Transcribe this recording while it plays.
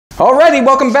Alrighty,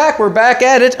 welcome back. We're back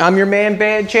at it. I'm your man,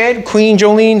 Bad Chad. Queen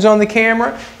Jolene's on the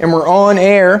camera, and we're on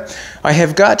air. I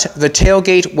have got the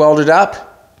tailgate welded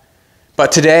up,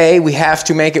 but today we have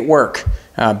to make it work.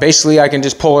 Basically, I can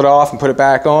just pull it off and put it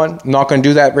back on. I'm not going to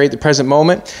do that right at the present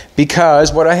moment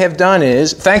because what I have done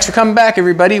is, thanks for coming back,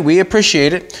 everybody. We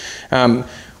appreciate it. I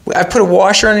put a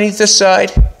washer underneath this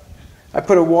side. I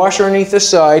put a washer underneath this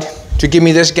side to give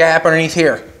me this gap underneath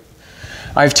here.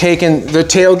 I've taken the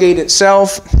tailgate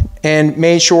itself and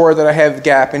made sure that I have the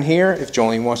gap in here. If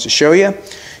Jolene wants to show you,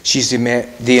 she's the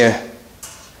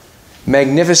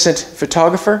magnificent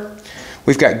photographer.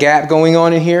 We've got gap going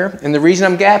on in here, and the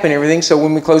reason I'm gapping everything so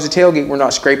when we close the tailgate we're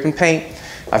not scraping paint.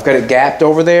 I've got it gapped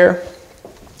over there.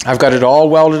 I've got it all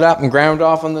welded up and ground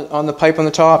off on the pipe on the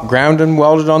top, ground and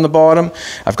welded on the bottom.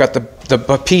 I've got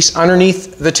the piece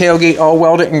underneath the tailgate all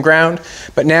welded and ground,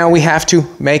 but now we have to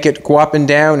make it go up and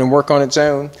down and work on its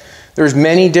own. There's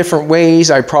many different ways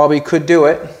I probably could do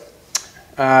it.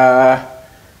 I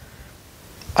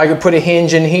could put a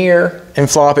hinge in here and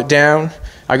flop it down.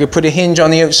 I could put a hinge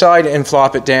on the outside and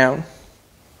flop it down.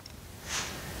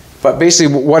 But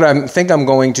basically what I think I'm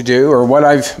going to do, or what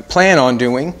I've planned on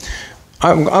doing,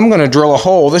 I'm going to drill a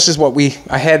hole. This is what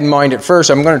I had in mind at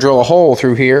first. I'm going to drill a hole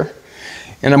through here,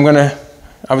 and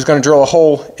I was going to drill a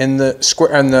hole in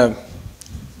the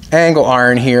angle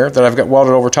iron here that I've got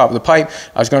welded over top of the pipe.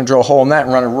 I was going to drill a hole in that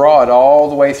and run a rod all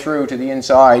the way through to the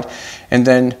inside, and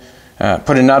then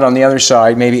put a nut on the other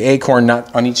side, maybe acorn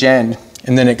nut on each end,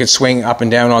 and then it could swing up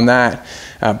and down on that.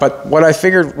 But what I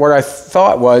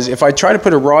thought was, if I try to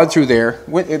put a rod through there,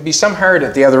 it'd be some hard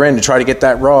at the other end to try to get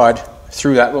that rod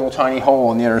through that little tiny hole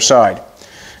on the other side.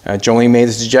 Jolene made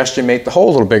the suggestion, make the hole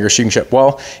a little bigger so you can ship.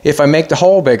 Well, if I make the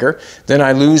hole bigger, then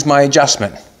I lose my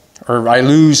adjustment, or I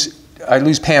lose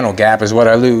panel gap is what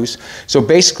I lose. So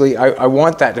basically, I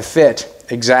want that to fit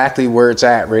exactly where it's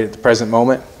at right at the present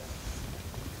moment.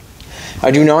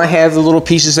 I do not have the little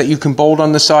pieces that you can bolt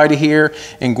on the side of here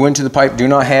and go into the pipe. Do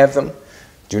not have them.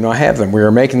 Do not have them. We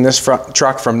are making this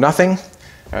truck from nothing.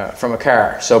 From a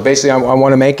car. So basically I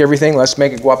want to make everything. Let's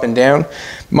make it go up and down.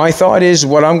 My thought is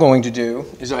what I'm going to do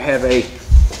is I have a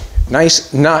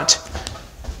nice nut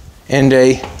and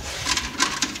a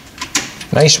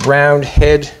nice round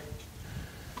head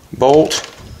bolt.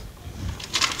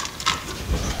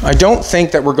 I don't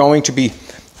think that we're going to be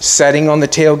setting on the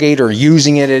tailgate or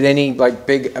using it at any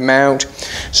big amount.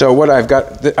 So what I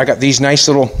got these nice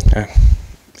little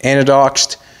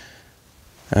anodoxed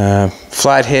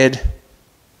flathead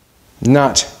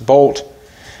nut bolt.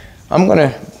 I'm going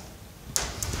to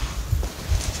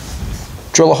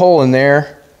drill a hole in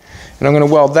there, and I'm going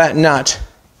to weld that nut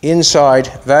inside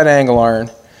that angle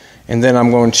iron, and then I'm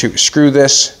going to screw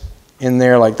this in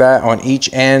there like that on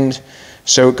each end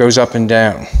so it goes up and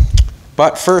down.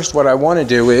 But first what I want to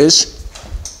do is,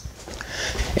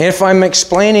 and if I'm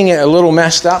explaining it a little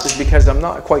messed up, is because I'm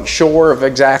not quite sure of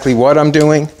exactly what I'm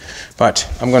doing, but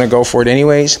I'm going to go for it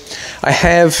anyways.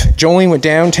 Jolene went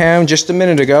downtown just a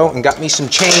minute ago and got me some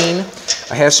chain.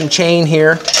 I have some chain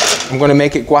here. I'm going to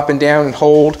make it go up and down and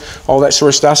hold, all that sort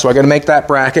of stuff, so I got to make that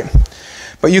bracket.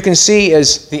 But you can see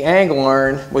as the angle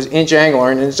iron was inch angle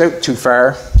iron and it's out too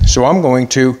far, so I'm going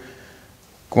to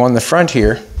go on the front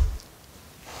here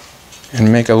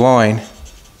and make a line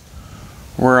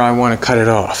where I want to cut it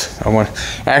off.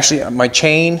 Actually, my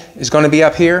chain is going to be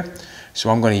up here, so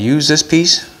I'm going to use this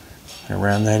piece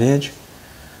around that edge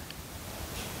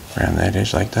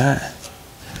like that,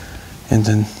 and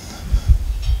then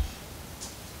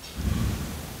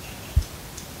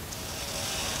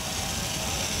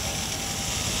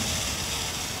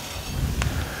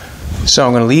so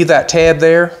I'm going to leave that tab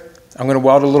there. I'm going to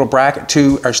weld a little bracket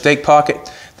to our stake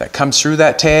pocket that comes through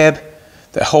that tab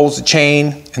that holds the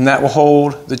chain, and that will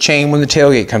hold the chain when the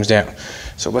tailgate comes down.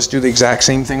 So let's do the exact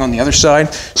same thing on the other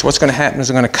side. So what's going to happen is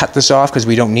I'm going to cut this off because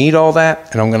we don't need all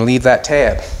that, and I'm going to leave that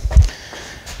tab.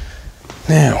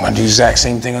 Now I'm going to do the exact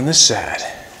same thing on this side.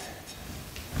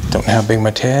 Don't know how big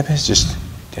my tab is, just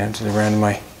down to the round of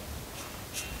my.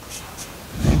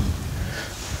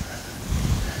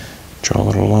 Draw a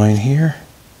little line here.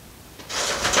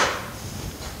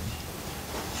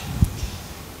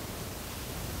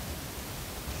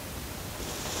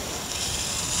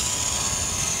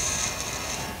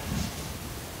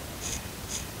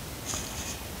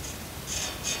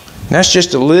 And that's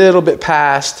just a little bit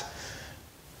past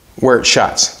where it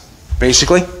shuts.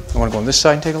 Basically, I want to go on this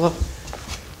side and take a look.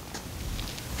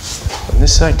 On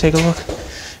this side, take a look.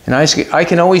 And I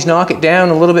can always knock it down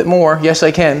a little bit more. Yes,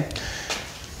 I can.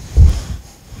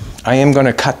 I am going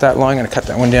to cut that line. I'm going to cut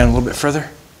that one down a little bit further.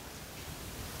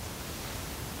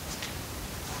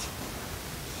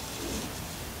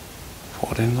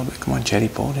 Pull it in a little bit. Come on,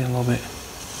 Chetty, pull it in a little bit.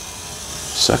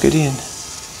 Suck it in.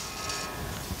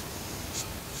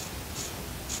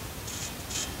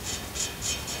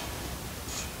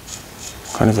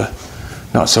 Kind of a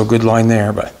not so good line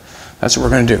there, but that's what we're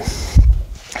going to do.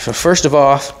 So first of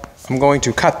all, I'm going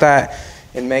to cut that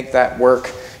and make that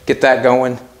work. Get that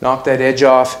going. Knock that edge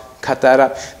off. Cut that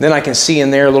up. Then I can see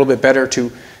in there a little bit better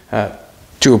to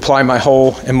apply my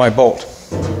hole and my bolt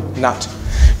nut.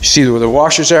 You see where the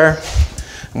washers are?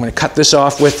 I'm going to cut this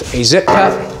off with a zip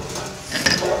cut.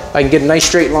 I can get a nice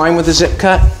straight line with a zip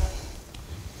cut.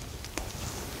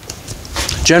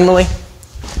 Generally,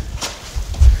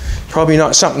 probably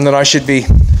not something that I should be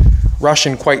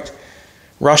rushing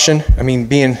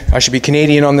I should be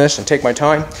Canadian on this and take my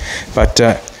time, but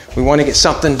we want to get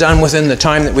something done within the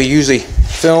time that we usually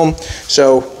film,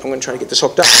 so I'm going to try to get this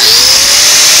hooked up.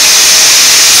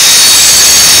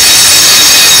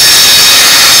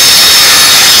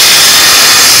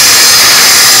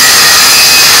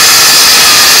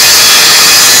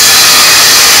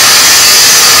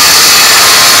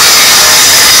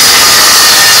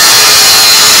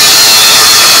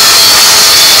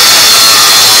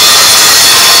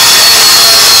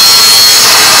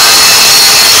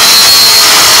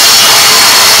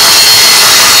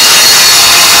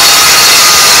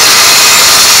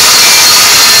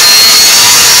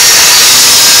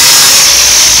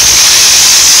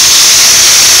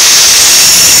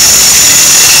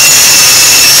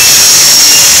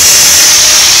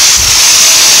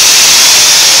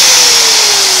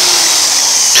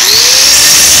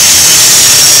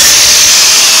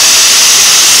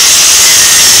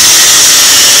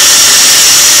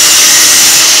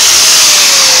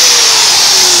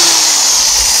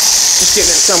 Getting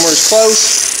it somewhere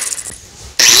close.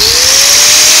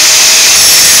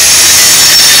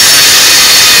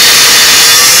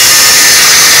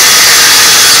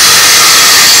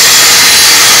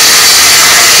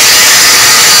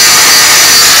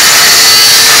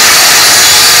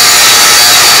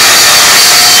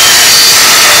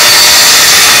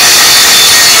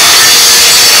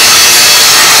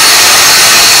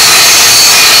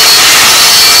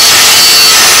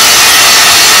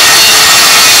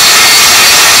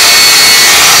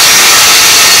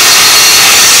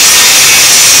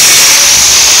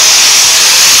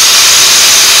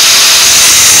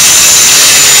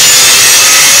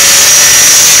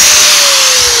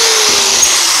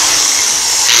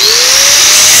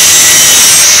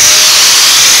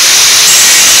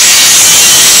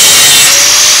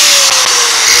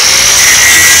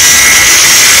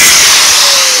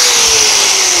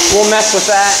 We'll mess with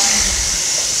that.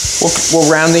 We'll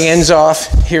round the ends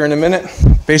off here in a minute.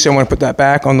 Basically, I want to put that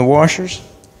back on the washers.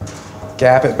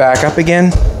 Gap it back up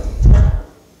again.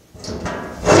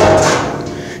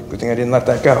 Good thing I didn't let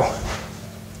that go.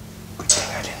 Good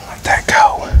thing I didn't let that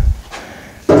go.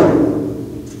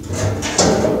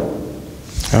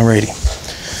 Alrighty.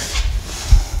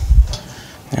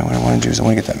 Now what I want to do is I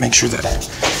want to get that, make sure that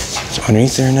it's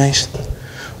underneath there nice.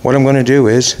 What I'm going to do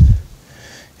is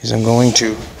I'm going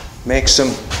to make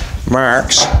some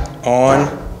marks on.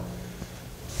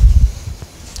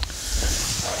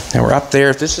 Now we're up there.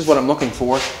 If this is what I'm looking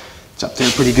for, it's up there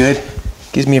pretty good.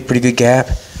 Gives me a pretty good gap.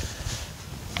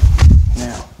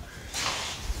 Now,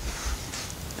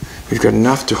 we've got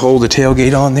enough to hold the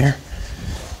tailgate on there.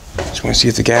 Just want to see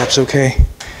if the gap's okay.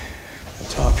 The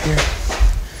top here.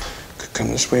 Could come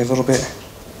this way a little bit.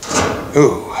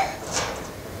 Ooh.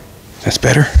 That's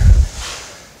better.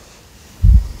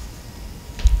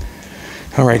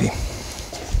 Alrighty.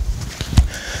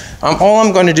 All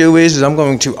I'm going to do is I'm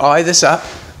going to eye this up.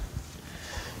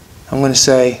 I'm going to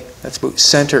say that's about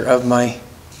center of my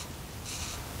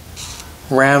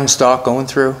round stock going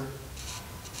through.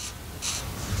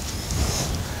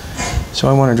 So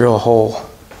I want to drill a hole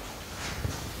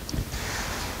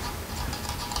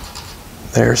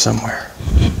there somewhere.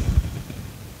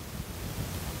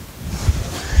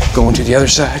 Going to the other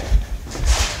side.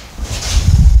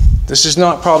 This is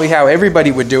not probably how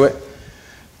everybody would do it,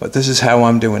 but this is how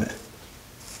I'm doing it.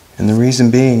 And the reason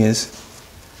being is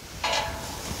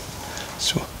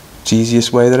it's the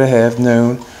easiest way that I have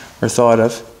known or thought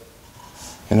of,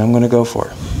 and I'm going to go for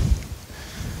it.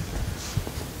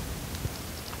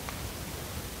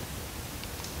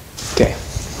 Okay,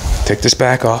 take this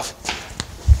back off.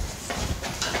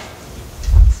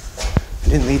 I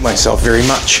didn't leave myself very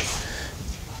much.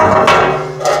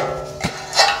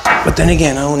 But then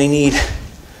again, I only need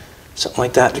something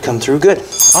like that to come through. Good.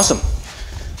 Awesome.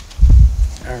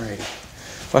 Alrighty.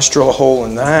 Let's drill a hole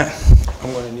in that.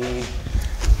 I'm going to need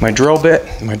my drill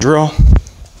bit, my drill.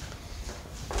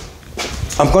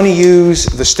 I'm going to use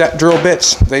the step drill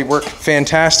bits. They work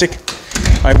fantastic.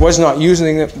 I was not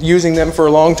using them for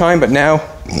a long time, but now,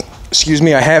 excuse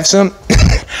me, I have some.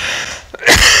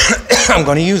 I'm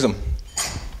going to use them.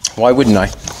 Why wouldn't I?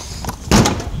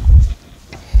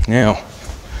 Now,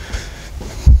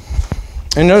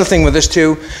 another thing with this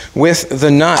too, with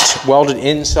the nut welded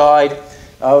inside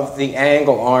of the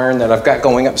angle iron that I've got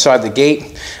going upside the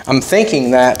gate, I'm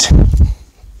thinking that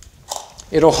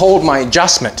it'll hold my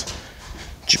adjustment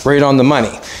right on the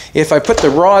money. If I put the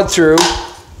rod through,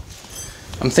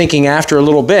 I'm thinking after a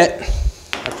little bit,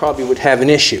 I probably would have an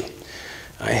issue.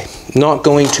 I'm not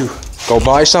going to go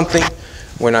buy something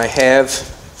when I have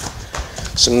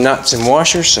some nuts and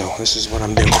washers, so this is what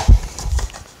I'm doing.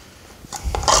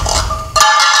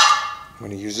 I'm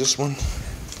going to use this one.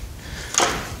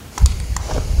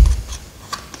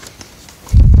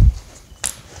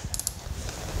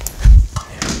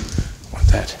 Want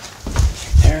that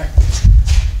there,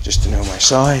 just to know my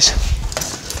size.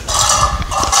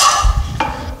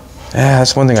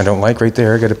 That's one thing I don't like right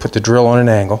there. I got to put the drill on an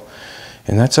angle,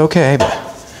 and that's okay, but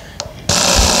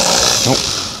nope,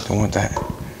 don't want that.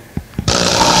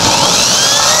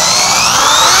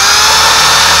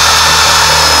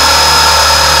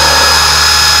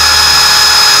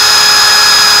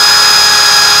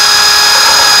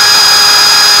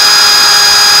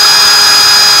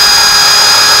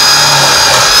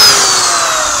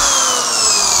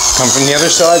 Come from the other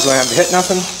side, so I don't have to hit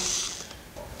nothing.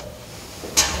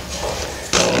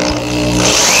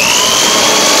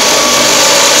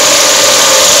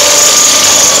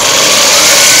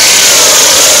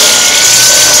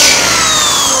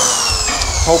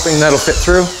 Hoping that'll fit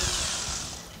through.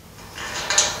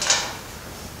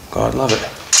 God love it.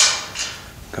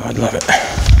 God love it.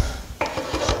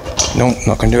 Nope,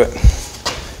 not gonna do it.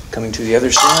 Coming to the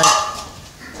other side.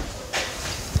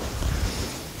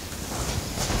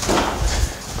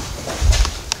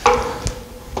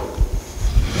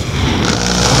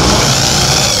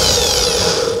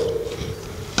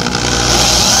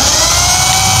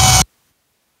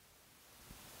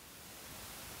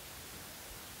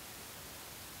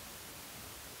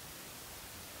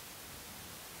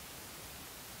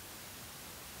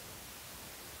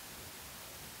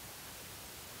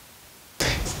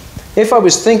 If I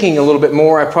was thinking a little bit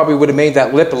more, I probably would have made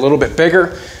that lip a little bit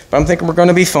bigger, but I'm thinking we're going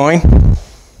to be fine.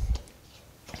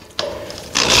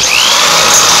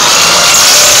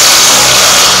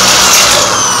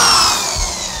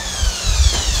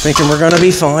 Thinking we're going to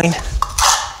be fine.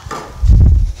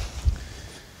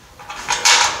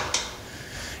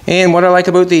 And what I like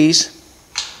about these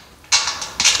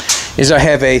is I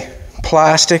have a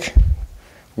plastic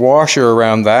washer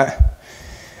around that.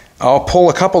 I'll pull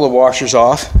a couple of washers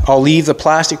off. I'll leave the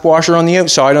plastic washer on the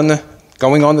outside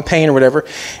going on the paint or whatever,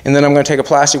 and then I'm going to take a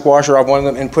plastic washer off one of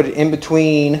them and put it in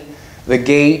between the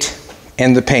gate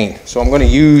and the paint. So I'm going to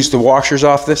use the washers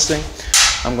off this thing.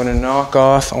 I'm going to knock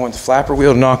off, I want the flapper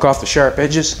wheel to knock off the sharp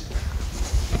edges.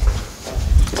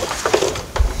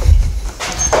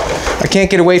 I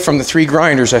can't get away from the 3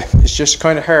 grinders. It's just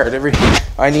kind of hard.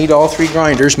 I need all 3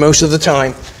 grinders most of the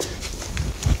time.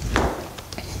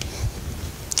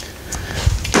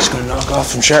 Going to knock off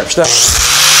some sharp stuff.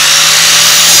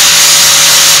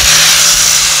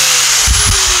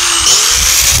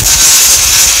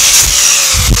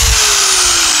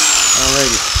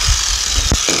 Alrighty.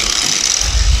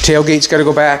 Tailgate's got to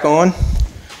go back on.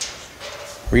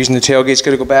 Reason the tailgate's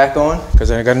got to go back on,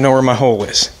 because I got to know where my hole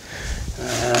is.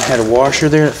 I had a washer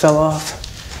there that fell off.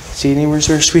 See anywhere,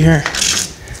 sweetheart?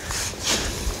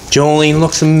 Jolene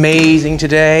looks amazing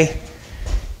today.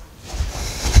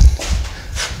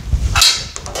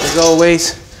 As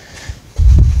always.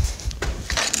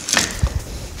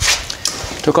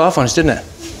 Took off on us, didn't it?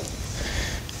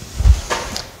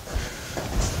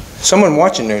 Someone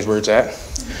watching knows where it's at.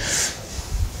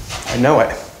 I know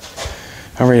it.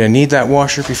 Alright, I need that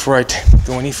washer before I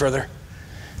go any further.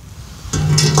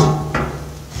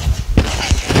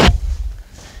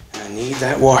 I need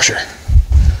that washer.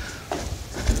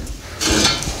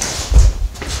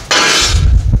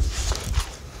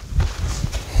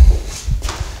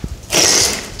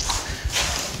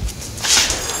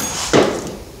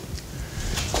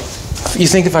 You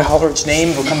think if I holler its name,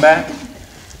 it'll come back?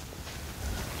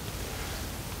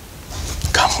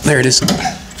 Come, there it is.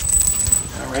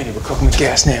 Alrighty, we're cooking with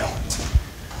gas now.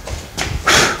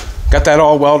 Got that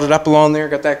all welded up along there,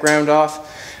 got that ground off.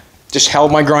 Just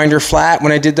held my grinder flat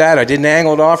when I did that. I didn't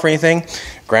angle it off or anything.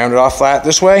 Ground it off flat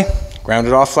this way, ground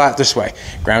it off flat this way,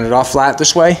 ground it off flat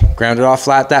this way, ground it off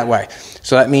flat that way.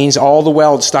 So that means all the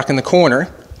weld stuck in the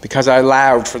corner because I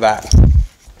allowed for that.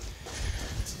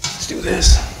 Let's do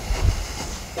this.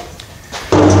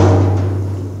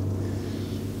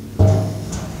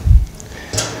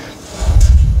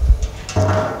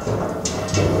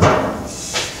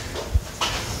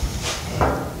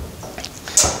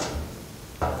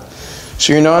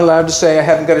 So you're not allowed to say I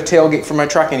haven't got a tailgate for my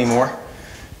truck anymore.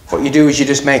 What you do is you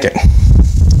just make it.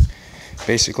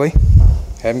 Basically,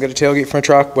 haven't got a tailgate for my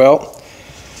truck, well,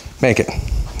 make it.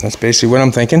 That's basically what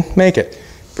I'm thinking, make it.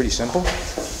 Pretty simple.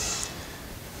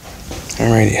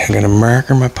 Alrighty, I got a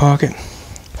marker in my pocket.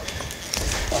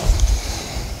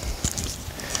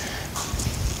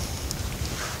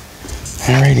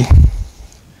 Alrighty.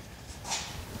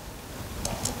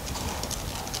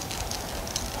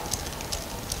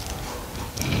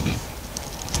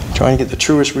 Trying to get the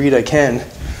truest read I can.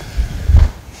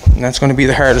 And that's going to be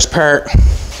the hardest part.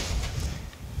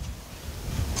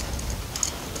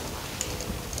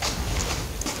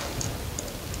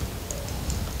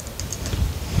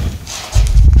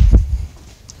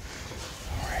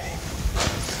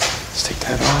 Let's take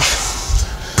that off.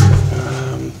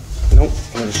 Nope,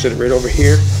 I'm going to sit it right over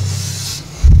here.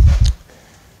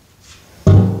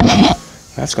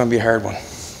 That's going to be a hard one.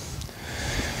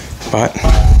 But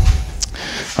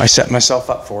I set myself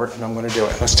up for it and I'm going to do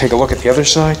it. Let's take a look at the other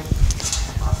side. I'm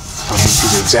going to do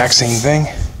the exact same thing.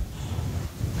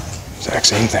 Exact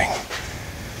same thing.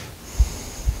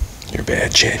 You're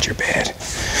bad, Chad, you're bad.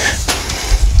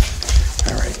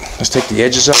 Alright, let's take the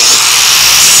edges up.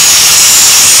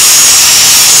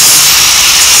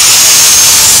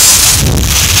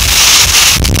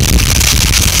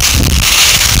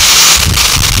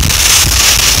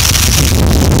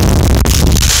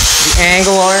 The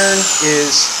angle iron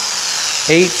is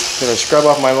 8. Did I scrub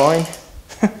off my line?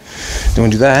 Don't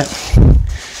do that.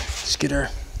 Let's get our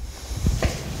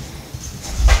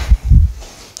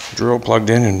drill plugged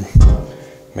in and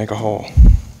make a hole.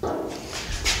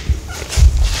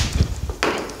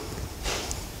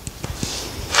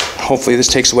 Hopefully this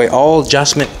takes away all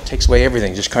adjustment, takes away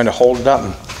everything. Just kind of hold it up.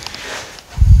 And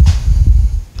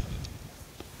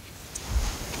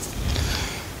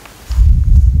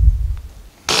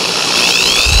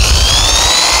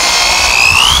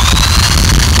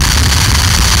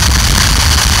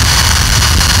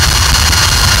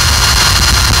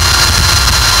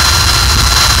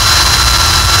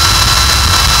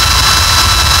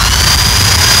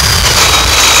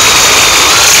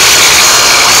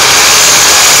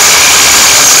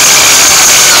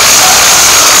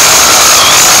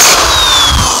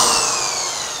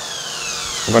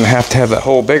I'm going to have that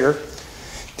hole bigger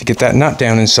to get that nut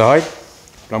down inside.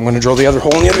 But I'm going to drill the other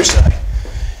hole on the other side.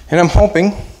 And I'm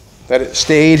hoping that it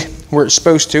stayed where it's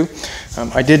supposed to.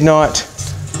 I did not...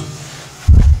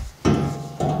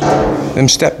 Them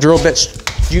step drill bits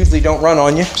usually don't run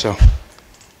on you, so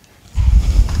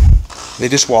they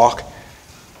just walk.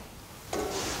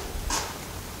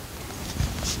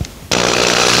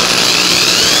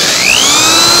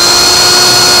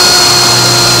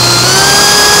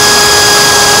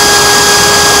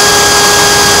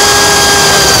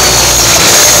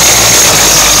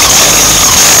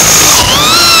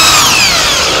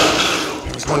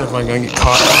 If I'm going to get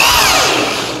caught.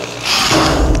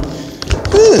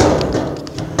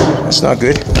 That's not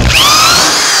good.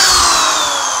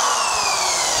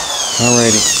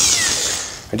 Alrighty.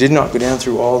 I did not go down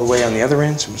through all the way on the other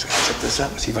end, so I'm just going to set this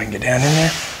up and see if I can get down in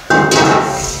there.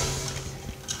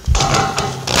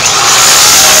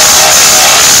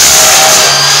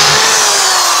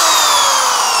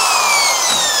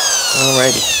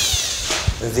 Alrighty.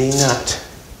 The nut.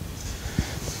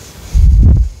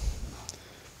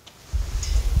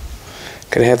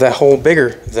 Gotta have that hole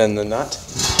bigger than the nut.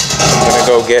 I'm gonna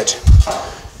go get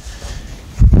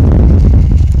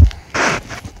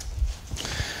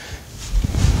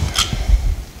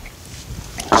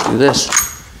let's do this.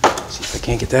 See if I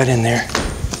can't get that in there.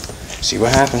 See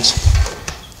what happens.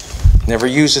 Never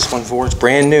used this one before, it's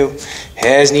brand new.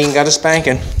 Hasn't even got a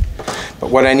spanking. But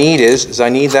what I need is I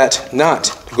need that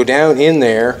nut to go down in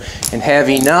there and have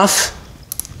enough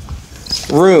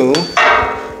room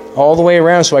all the way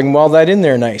around so I can weld that in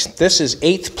there nice. This is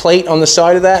 8th plate on the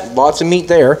side of that. Lots of meat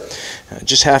there.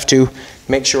 Just have to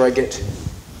make sure I get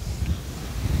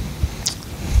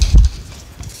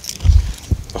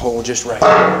the hole just right.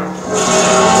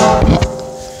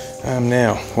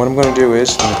 Now, what I'm going to do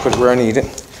is, I'm going to put it where I need it.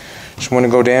 Just want to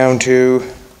go down to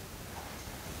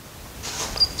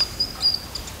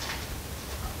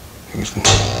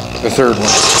the 3rd one.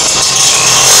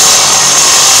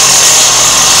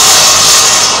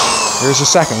 Here's the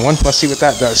 2nd one. Let's see what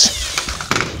that does.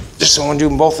 Just so I want to do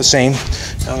them both the same.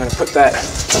 Now I'm going to put that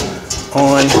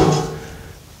on.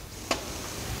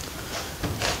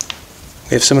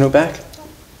 We have some in the back.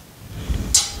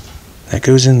 That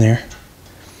goes in there.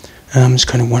 I'm just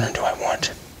kind of wondering, do I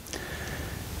want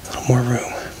a little more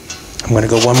room? I'm going to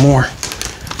go one more.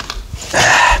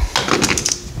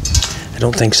 I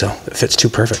don't think so. It fits too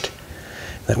perfect.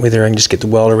 That way there I can just get the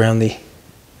weld around the...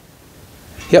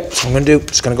 Yep, that's what I'm going to do.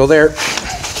 It's going to go there.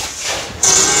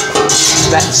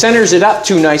 That centers it up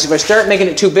too nice. If I start making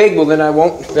it too big, well then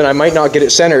I might not get it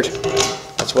centered.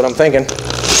 That's what I'm thinking.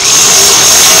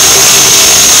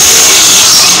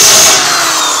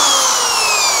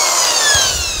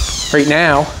 Right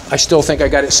now, I still think I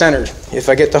got it centered. If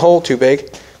I get the hole too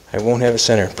big, I won't have it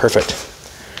centered. Perfect.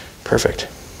 Perfect.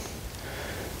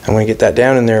 I'm going to get that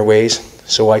down in there a ways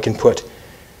so I can put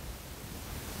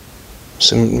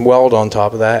some weld on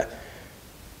top of that,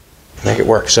 make it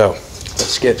work. So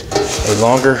let's get a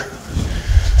longer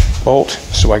bolt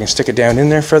so I can stick it down in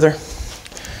there further.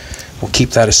 We'll keep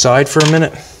that aside for a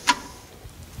minute.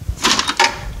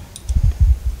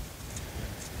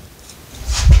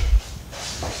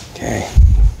 Okay,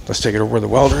 let's take it over where the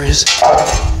welder is.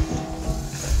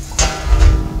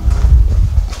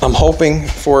 I'm hoping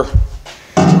for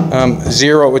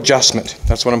zero adjustment.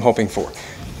 That's what I'm hoping for.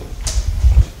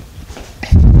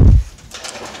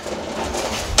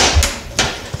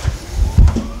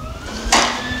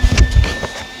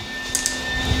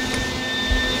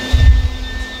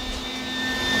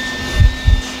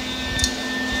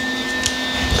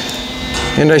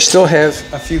 And I still have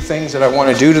a few things that I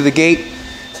want to do to the gate.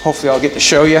 Hopefully I'll get to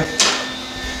show you.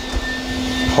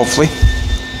 Hopefully.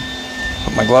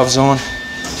 Put my gloves on.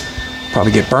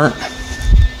 Probably get burnt.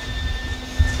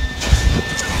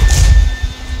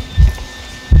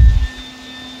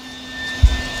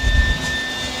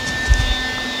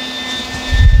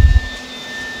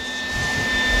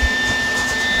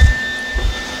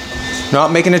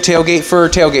 Not making a tailgate for a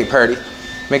tailgate party.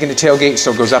 Making a tailgate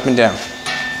so it goes up and down.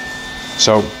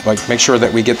 So, like, make sure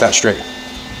that we get that straight.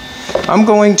 I'm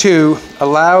going to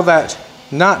allow that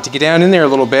nut to get down in there a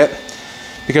little bit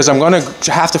because I'm going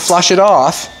to have to flush it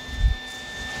off.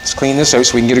 Let's clean this out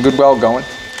so we can get a good weld going.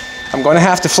 I'm going to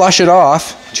have to flush it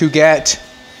off to get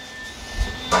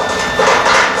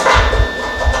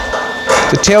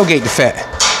the tailgate to fit,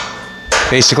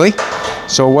 basically.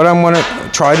 So what I'm going to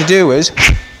try to do is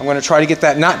I'm going to try to get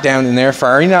that nut down in there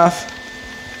far enough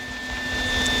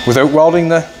without welding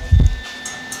the...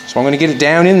 So I'm going to get it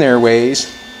down in there ways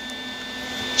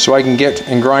so I can get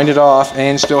and grind it off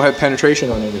and still have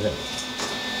penetration on everything.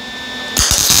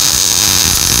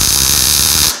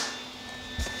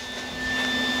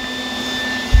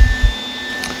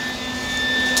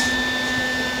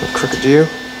 Look crooked to you?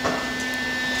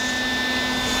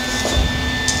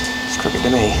 It's crooked to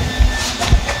me.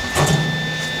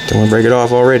 Don't want to break it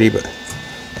off already, but...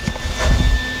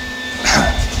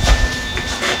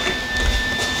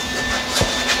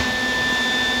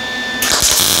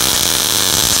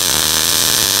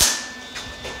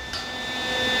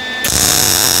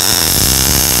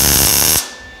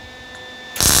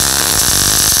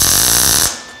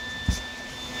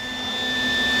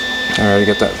 I already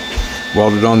got that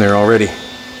welded on there already.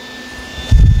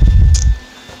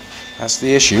 That's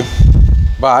the issue.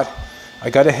 But I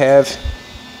got to have...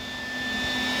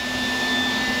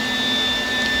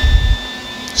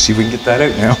 See if we can get that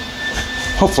out now.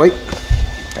 Hopefully.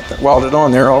 Got that welded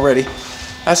on there already.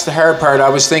 That's the hard part. I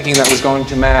was thinking that was going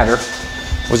to matter.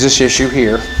 Was this issue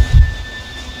here.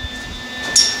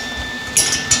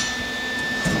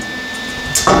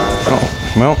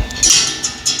 Oh, well.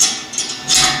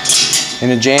 In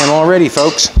a jam already,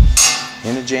 folks.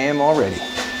 In a jam already.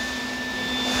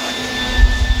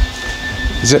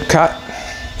 Zip cut.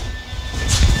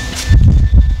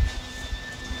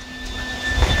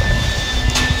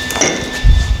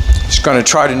 Just going to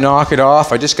try to knock it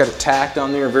off. I just got it tacked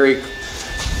on there very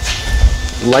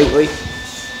lightly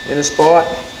in a spot.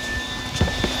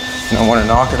 And I want to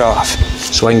knock it off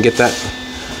so I can get that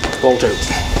bolt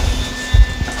out.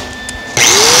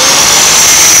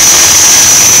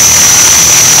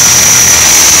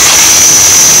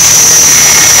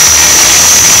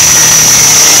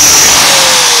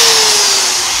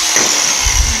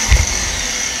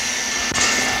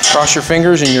 Cross your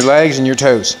fingers and your legs and your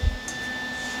toes.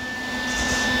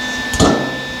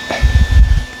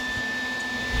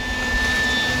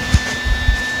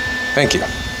 Thank you.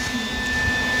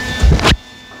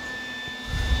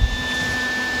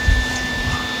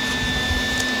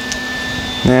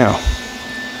 Now,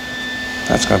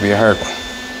 that's going to be a hard one.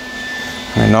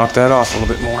 I'm going to knock that off a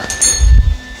little bit more.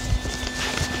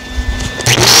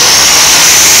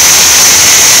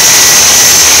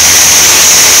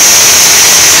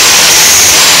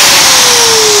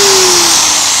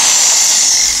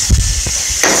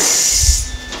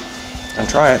 And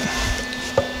try it.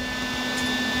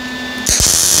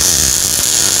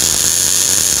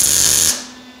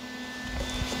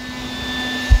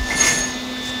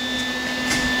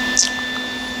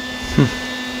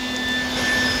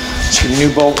 Get a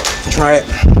new bolt, try it.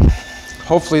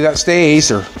 Hopefully that stays,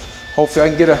 or hopefully I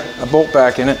can get a bolt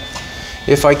back in it.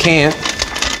 If I can't,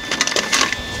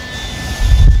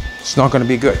 it's not going to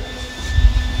be good.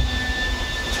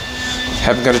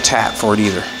 Haven't got a tap for it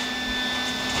either.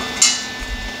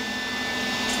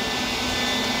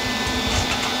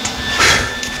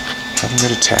 Haven't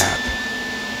got a tap.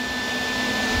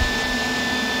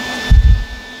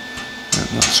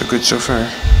 Not so good so far.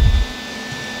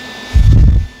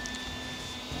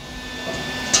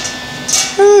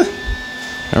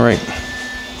 All right.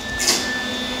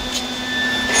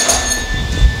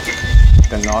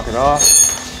 Then knock it off,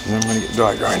 and then I'm going to get a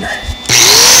dry grinder.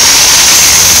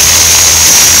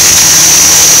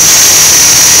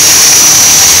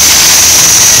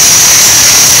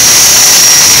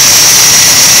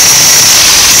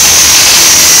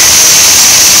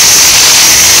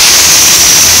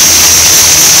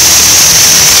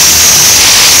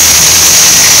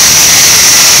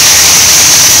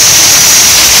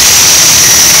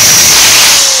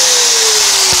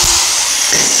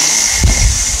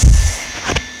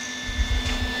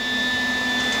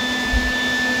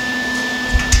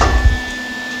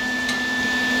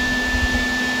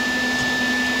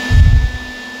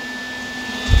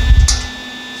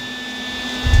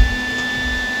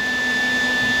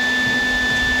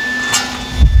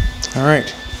 All right.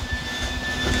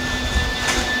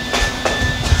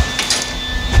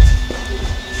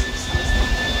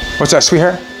 What's that,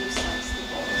 sweetheart?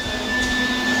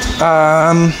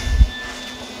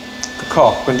 Good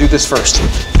call. I'm gonna do this first.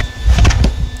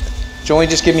 Jolene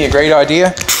just give me a great idea,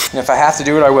 and if I have to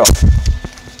do it, I will.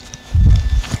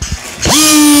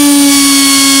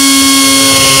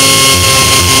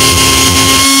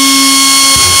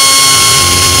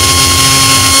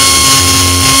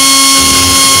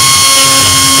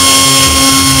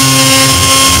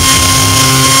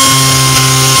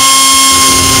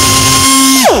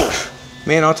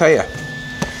 Man, I'll tell you,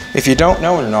 if you don't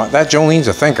know it or not, that Jolene's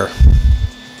a thinker.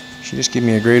 She just gave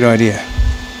me a great idea.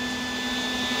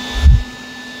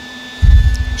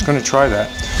 I was going to try that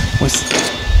with...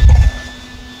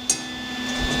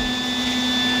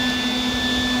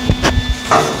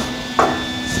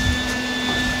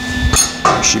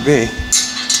 There she be.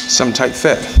 Some tight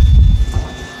fit.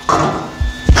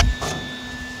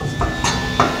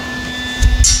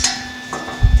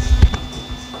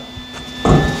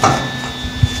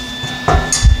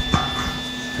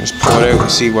 Just pull it out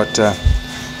and see what, see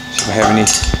if I have any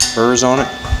burrs on it.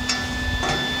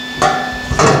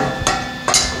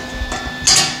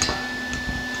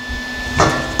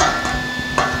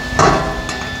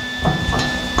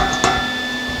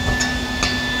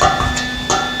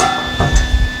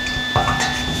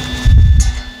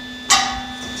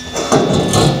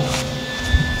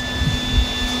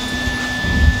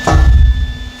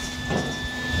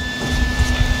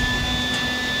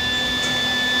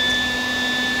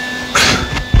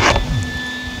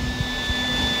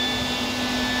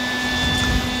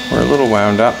 We're a little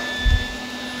wound up,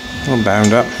 a little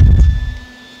bound up.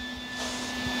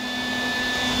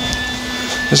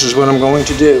 This is what I'm going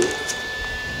to do.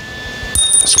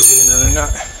 Let's go get another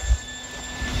nut.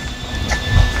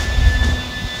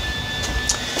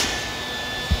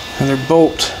 Another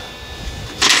bolt.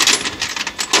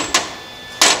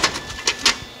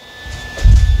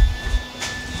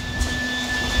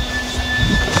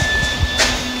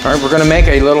 All right, we're going to make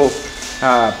a little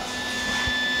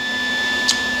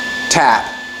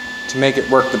tap to make it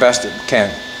work the best it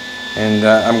can. And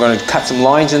I'm going to cut some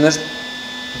lines in this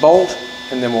bolt,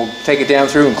 and then we'll take it down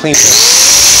through and clean it up.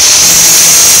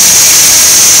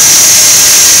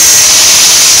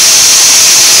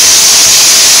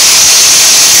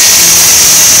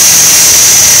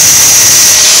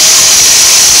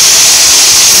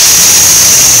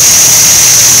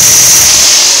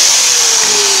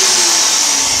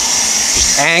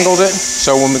 Just angled it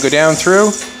so when we go down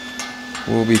through,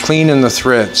 we'll be cleaning the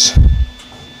threads.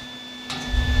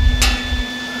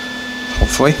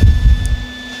 Hopefully.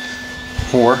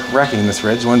 Or wrecking the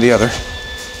threads, one or the other.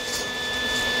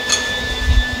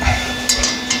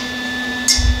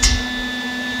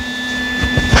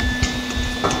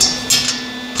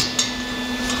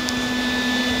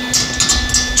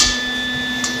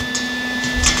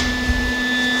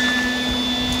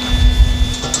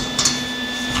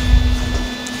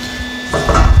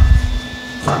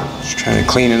 Trying to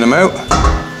clean them out,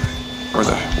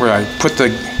 where I put the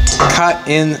cut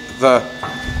in the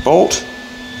bolt.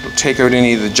 It'll take out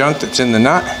any of the junk that's in the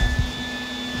nut.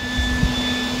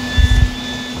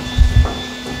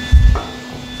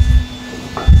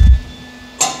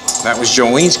 That was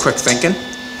Jolene's quick thinking.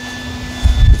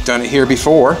 We've done it here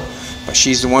before,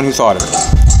 she's the one who thought of it.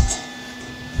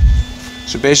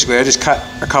 So basically I just cut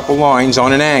a couple lines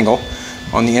on an angle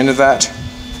on the end of that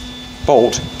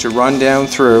bolt to run down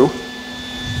through.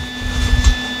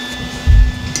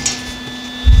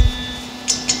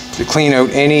 To clean out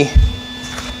any.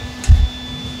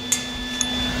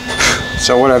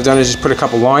 So what I've done is just put a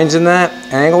couple lines in that,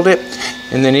 angled it,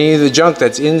 and then any of the junk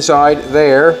that's inside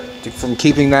there from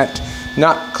keeping that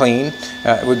nut clean,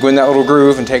 it would go in that little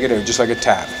groove and take it out just like a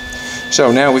tap.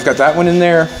 So now we've got that one in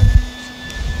there.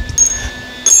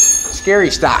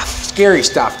 Scary stuff,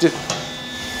 just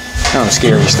not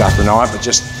scary stuff or not, but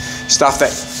just stuff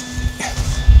that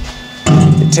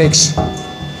it takes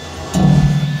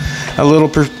a little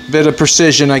bit of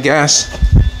precision, I guess.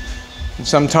 And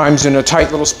sometimes in a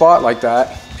tight little spot like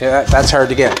that, yeah, that's hard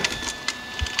to get.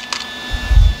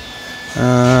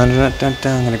 I'm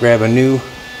going to grab a new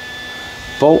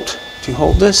bolt to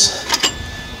hold this.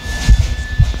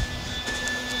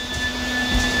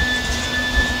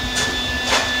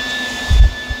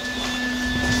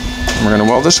 And we're going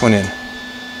to weld this one in.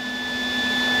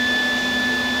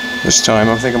 This time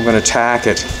I think I'm going to tack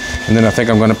it, and then I think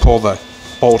I'm going to pull the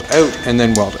bolt out and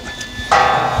then weld it.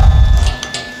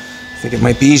 I think it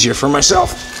might be easier for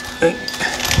myself.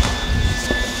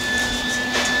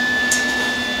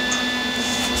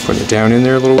 Put it down in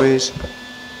there a little ways.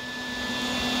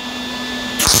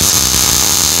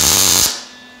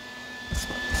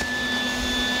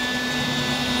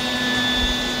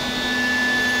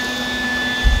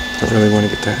 Don't really want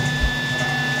to get that.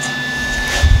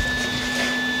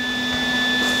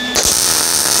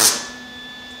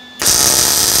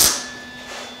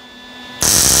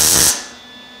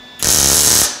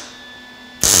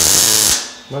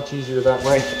 Much easier that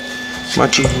way.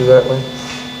 Much easier that way.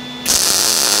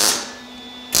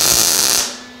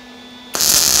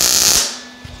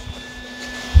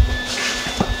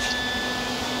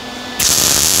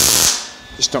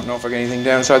 Just don't know if I got anything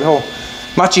down inside the hole.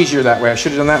 Much easier that way. I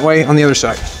should have done that way on the other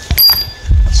side.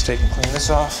 Let's take and clean this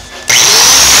off.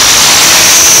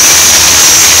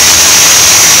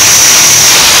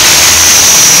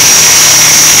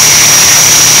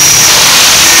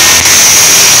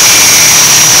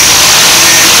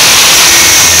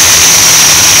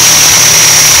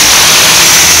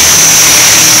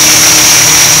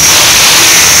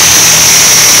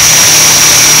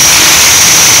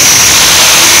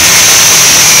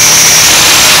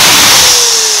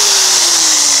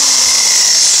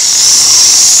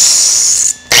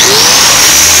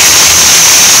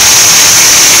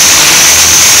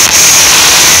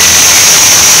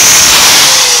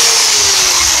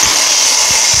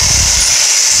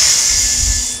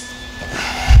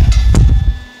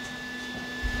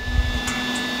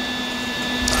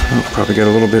 Probably got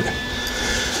a little bit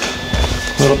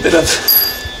of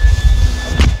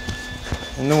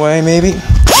in the way, maybe.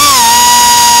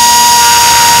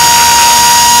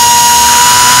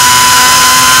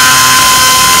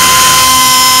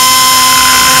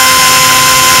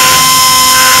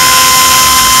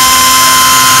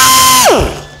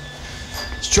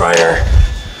 Let's try our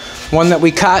one that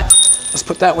we cut. Let's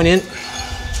put that one in.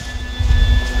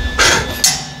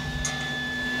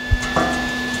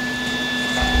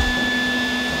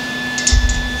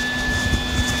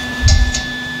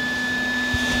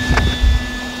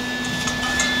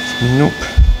 Nope.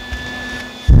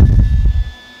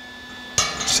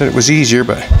 Said it was easier,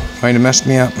 but might have messed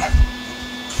me up.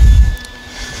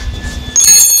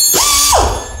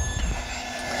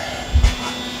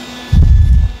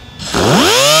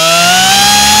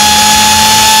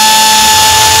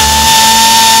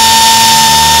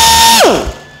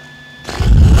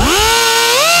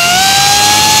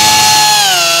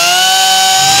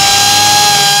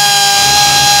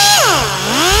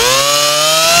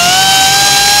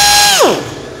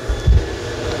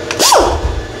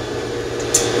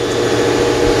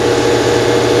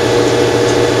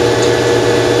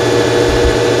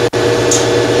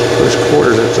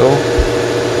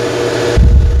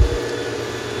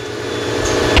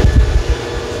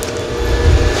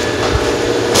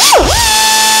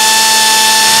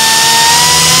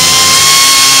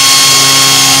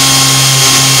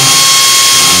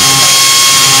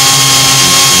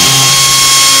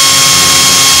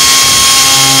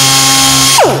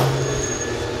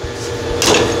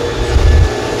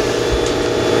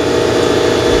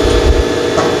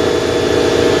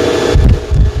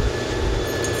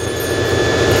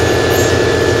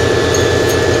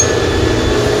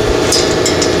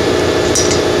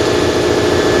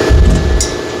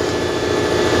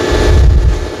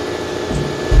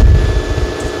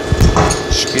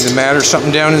 Be the matter,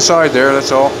 something down inside there,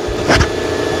 that's all.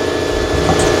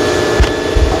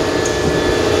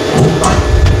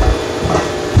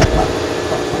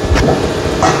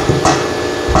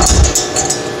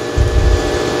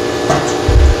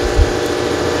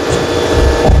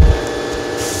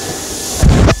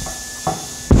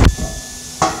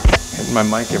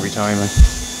 mic every time.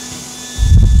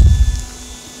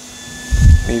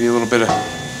 Maybe a little bit of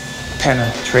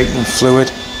penetrating fluid.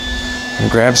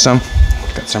 And grab some.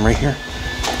 Got some right here.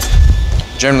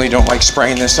 Generally don't like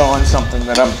spraying this on something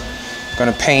that I'm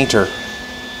going to paint or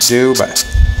do, but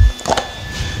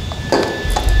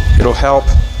it'll help.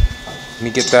 Let me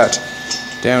get that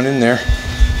down in there.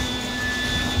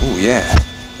 Oh yeah,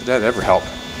 did that ever help?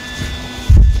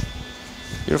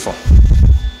 Beautiful.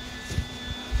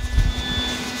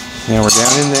 Now we're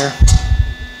down in there.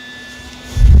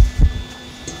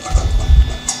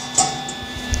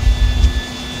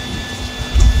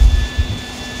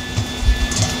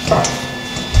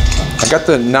 I got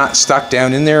the knot stuck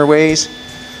down in there a ways.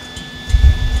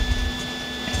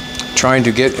 Trying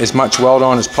to get as much weld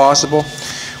on as possible.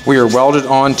 We are welded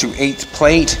on to 8th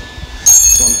plate,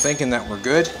 so I'm thinking that we're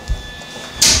good.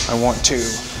 I want to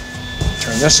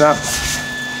turn this up.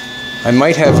 I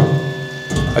might have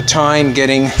a time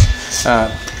getting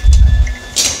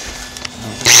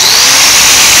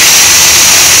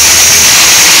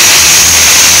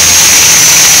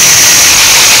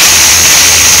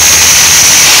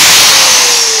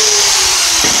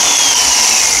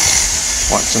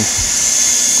want some,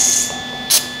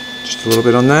 just a little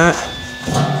bit on that.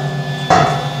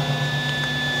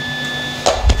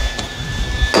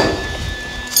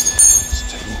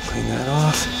 Just clean that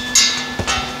off.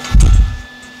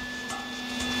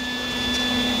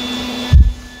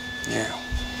 Now,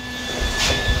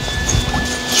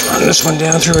 let's run this one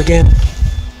down through again.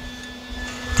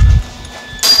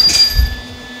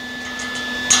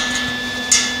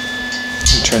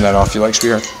 Turn that off if you like,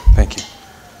 sweetheart. Thank you.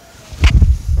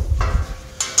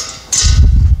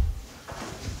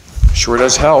 Sure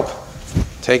does help,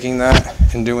 taking that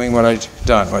and doing what I've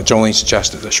done, what Jolene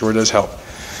suggested. That sure does help.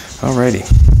 Alrighty.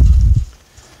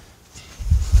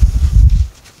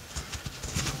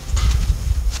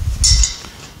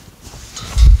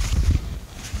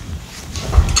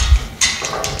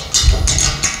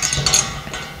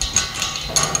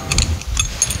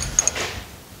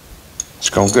 It's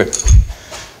going good.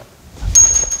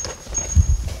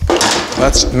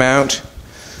 Let's mount.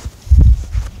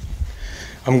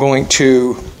 What am I going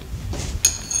to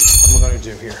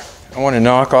do here? I want to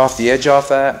knock off the edge off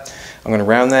that. I'm going to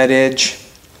round that edge.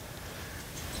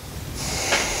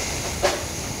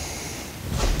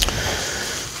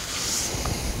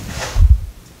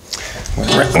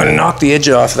 I'm going to knock the edge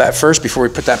off that first before we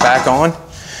put that back on.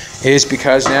 Is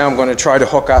because now I'm going to try to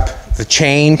hook up the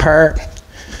chain part.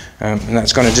 And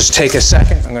that's going to just take a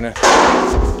second.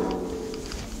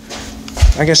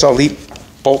 I guess I'll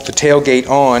bolt the tailgate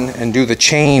on and do the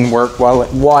chain work while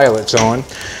it's on.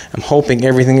 I'm hoping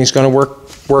everything is going to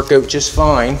work out just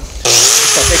fine.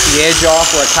 So I'll take the edge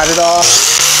off where I cut it off.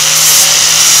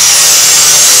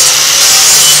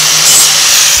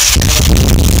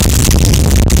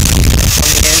 On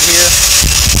the end here.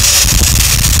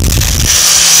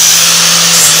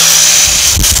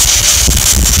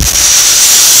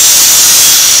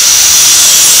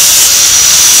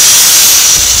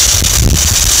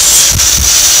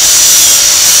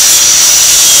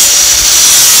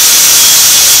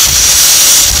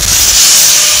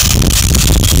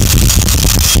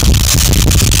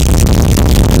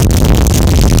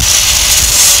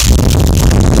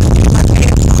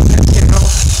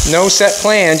 No set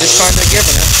plan, just kind of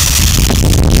giving it.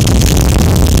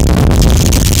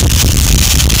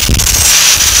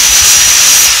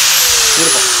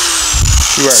 Beautiful.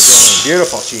 You are doing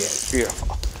beautiful, she is. Beautiful.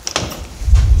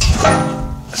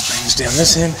 Let's bring this down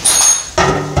this end.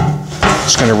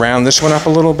 Just going to round this one up a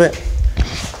little bit.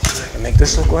 So I can make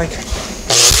this look like.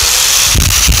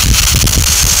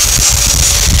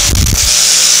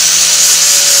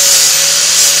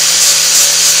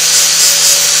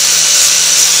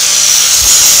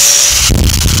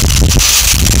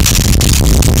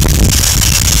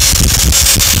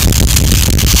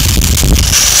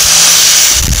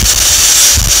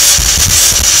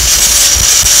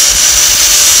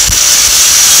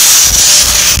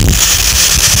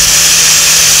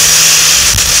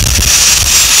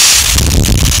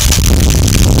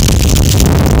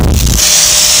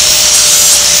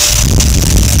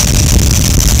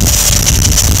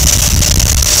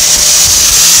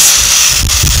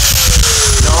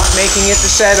 Making it to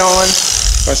set on. I'm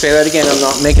going to say that again. I'm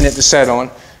not making it to set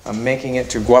on. I'm making it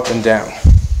to go up and down.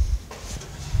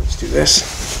 Let's do this.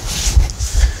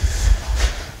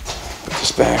 Put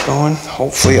this back on.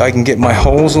 Hopefully I can get my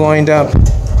holes lined up. I'm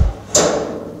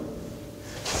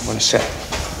going to set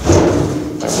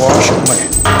my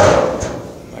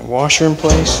washer in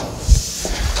place.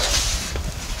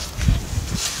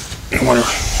 I want to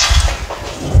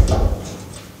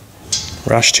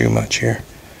rush too much here.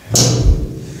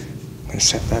 I'm gonna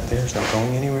set that there. It's not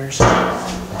going anywhere. So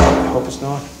I hope it's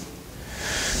not.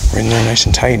 We're in there nice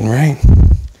and tight and right.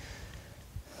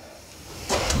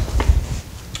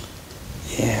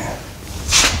 Yeah.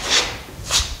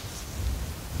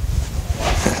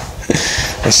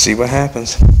 Let's see what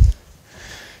happens.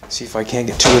 See if I can't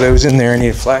get 2 of those in there. I need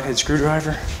a flathead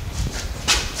screwdriver.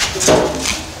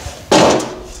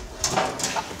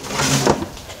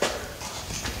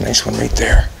 Nice one right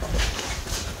there.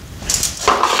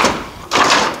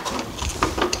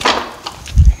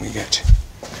 And we got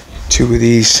 2 of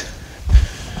these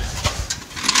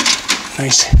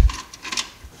nice,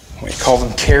 what do you call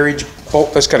them, carriage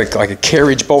bolt. That's got like a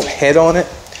carriage bolt head on it.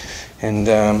 And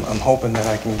I'm hoping that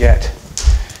I can get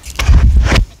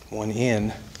one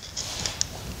in.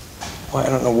 Well, I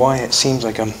don't know why it seems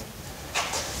like I'm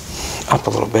up a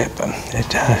little bit, but it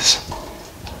does.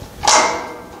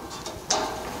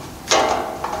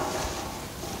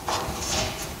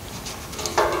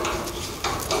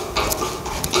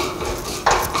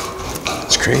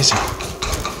 It's crazy.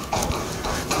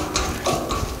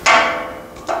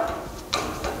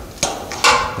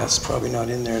 That's probably not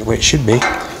in there the way it should be,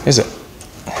 is it?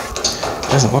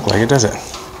 Doesn't look like it, does it?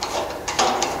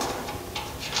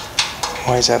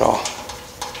 Why is that all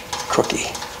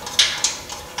crooky?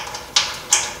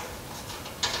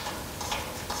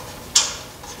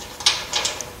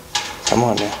 Come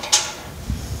on now.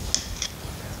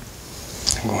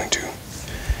 I'm going to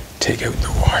take out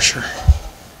the washer.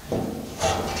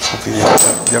 Hopefully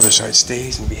the other side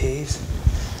stays and behaves.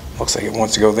 Looks like it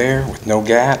wants to go there with no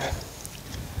gap.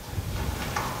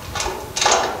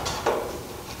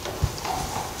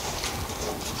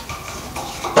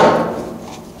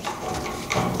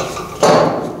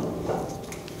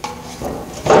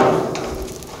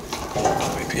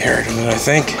 Harder than I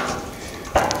think.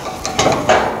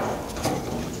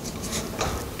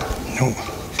 Nope.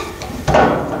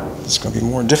 It's going to be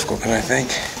more difficult than I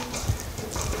think.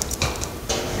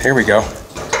 Here we go.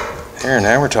 There,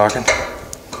 now we're talking.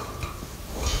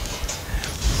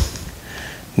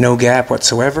 No gap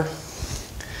whatsoever.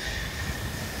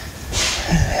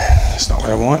 That's not what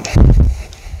I want.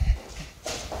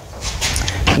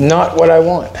 Not what I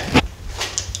want.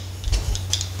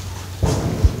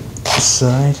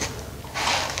 Side.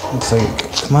 Looks like it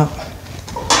could come up.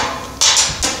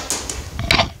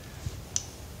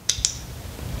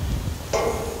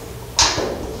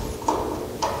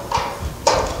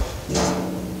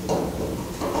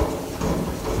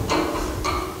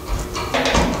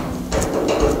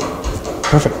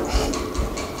 Perfect.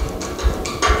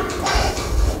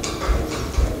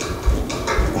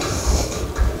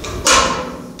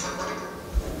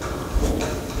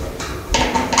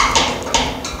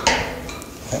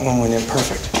 That one went in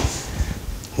perfect.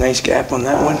 Nice gap on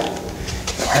that one.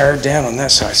 Hard down on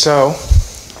that side. So,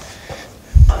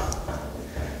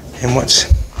 and what's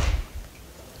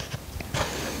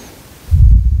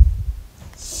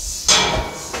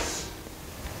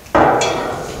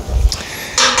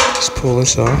let's pull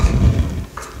this off.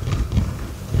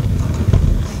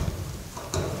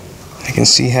 I can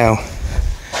see how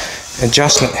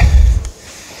adjustment.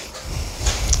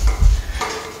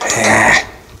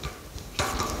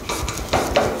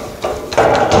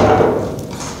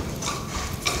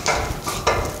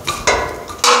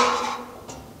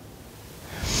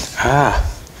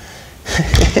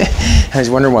 I was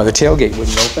wondering why the tailgate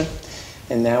wouldn't open,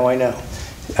 and now I know.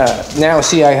 Now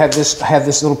see, I have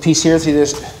this little piece here. See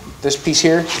this piece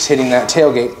here is hitting that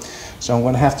tailgate, so I'm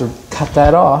going to have to cut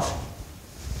that off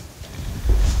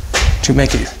to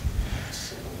make it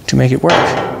work.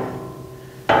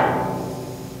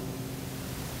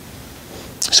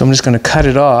 So I'm just going to cut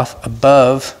it off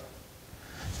above,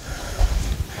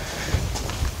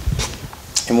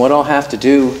 and what I'll have to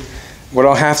do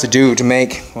to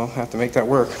make, well, I'll have to make that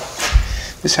work.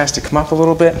 This has to come up a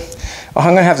little bit. I'm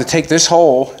going to have to take this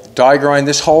hole, die grind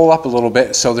this hole up a little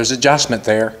bit so there's adjustment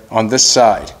there on this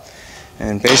side.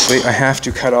 And basically I have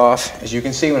to cut off, as you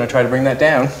can see when I try to bring that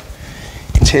down,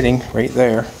 it's hitting right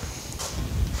there.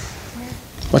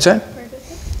 What's that? Where is it?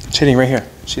 It's hitting right here.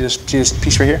 See this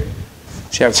piece right here?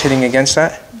 See how it's hitting against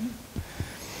that?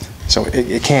 Mm-hmm. So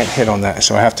it can't hit on that,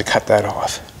 so I have to cut that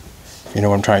off. You know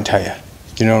what I'm trying to tell you.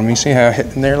 You know what I mean? See how I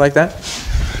hit in there like that?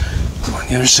 On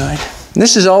the other side. And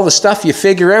this is all the stuff you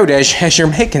figure out as you're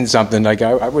making something. Like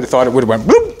I would have thought it would have went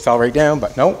bloop, fell right down,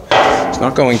 but no, it's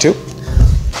not going to.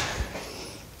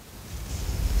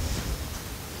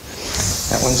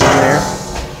 That one's in there.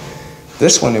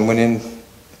 This one, it went in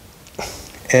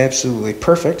absolutely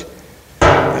perfect.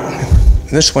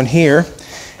 This one here,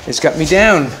 it's got me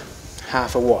down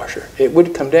half a washer. It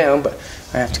would come down, but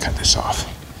I have to cut this off.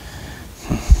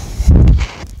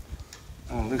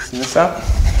 I'll loosen this up.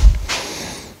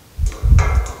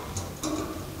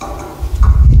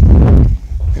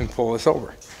 And pull this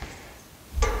over.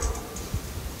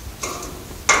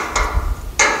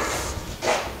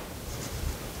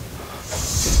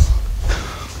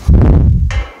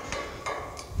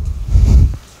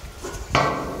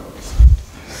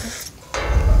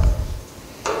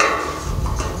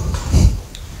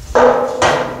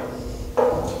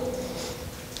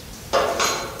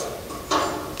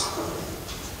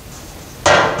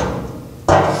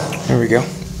 There we go.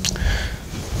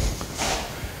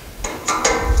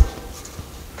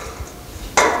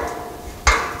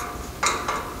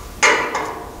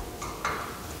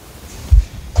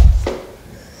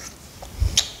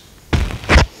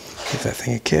 Give that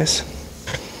thing a kiss.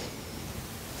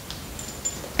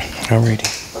 Alrighty.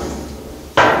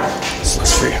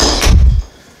 Let's free.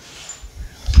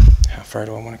 How far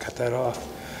do I want to cut that off?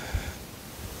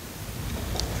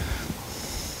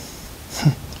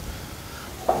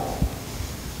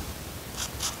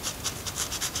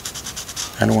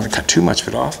 I don't want to cut too much of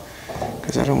it off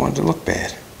because I don't want it to look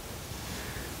bad.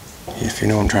 If you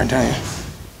know what I'm trying to tell you.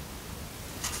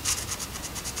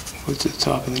 What's at the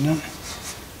top of the nut?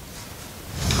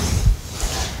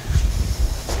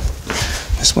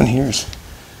 This one here is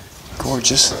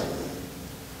gorgeous.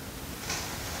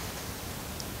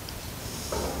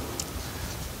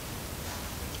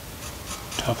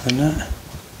 Top of the nut.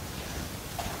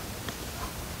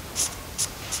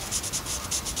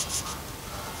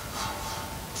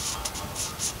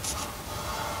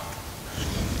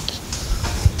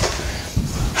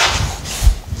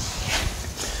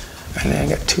 I think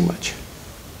I got too much.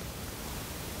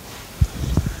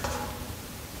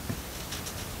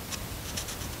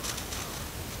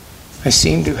 I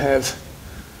seem to have,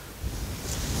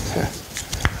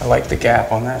 I like the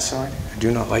gap on that side. I do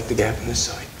not like the gap on this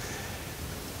side.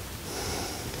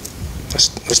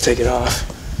 Let's take it off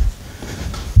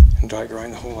and dry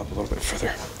grind the hole up a little bit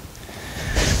further.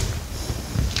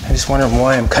 I just wonder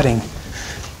why I'm cutting.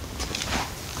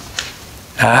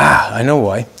 Ah, I know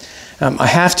why. I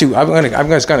have to. I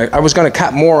was going to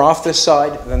cut more off this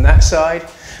side than that side,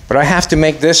 but I have to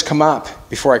make this come up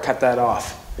before I cut that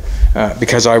off,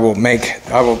 because I will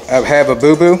have a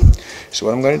boo-boo. So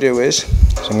what I'm going to do is,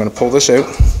 I'm going to pull this out.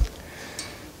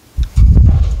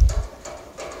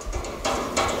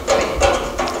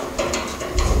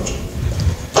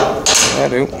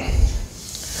 That out.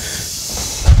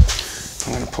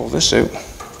 I'm going to pull this out.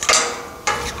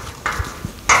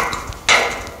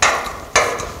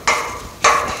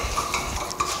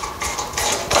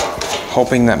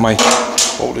 Hoping that my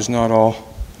bolt is not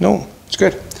all, no, it's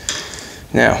good.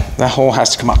 Now, that hole has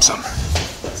to come up some.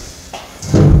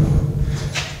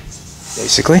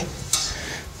 Basically.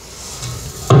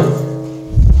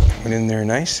 Went in there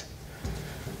nice.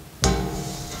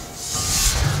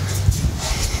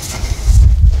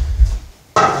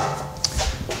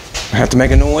 I have to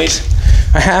make a noise.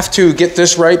 I have to get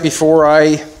this right before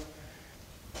I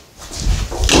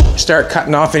start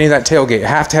cutting off any of that tailgate. I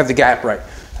have to have the gap right.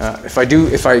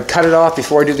 If I cut it off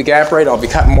before I do the gap right, I'll be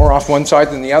cutting more off one side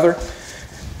than the other.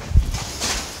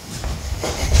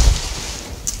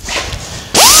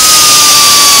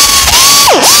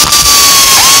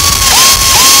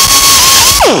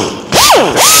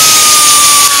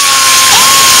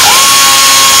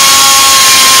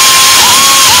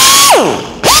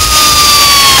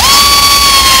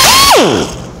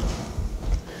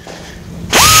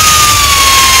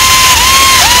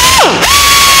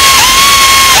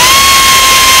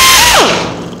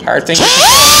 Hard thing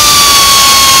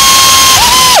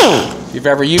you've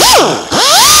ever used.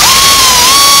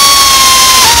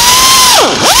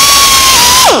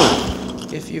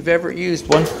 If you've ever used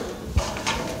one.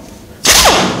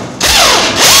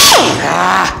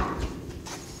 Ah.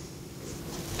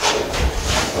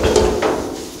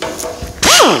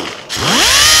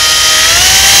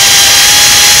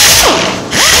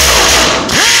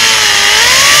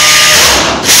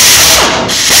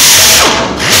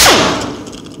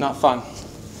 Not fun.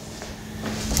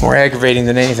 More aggravating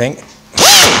than anything.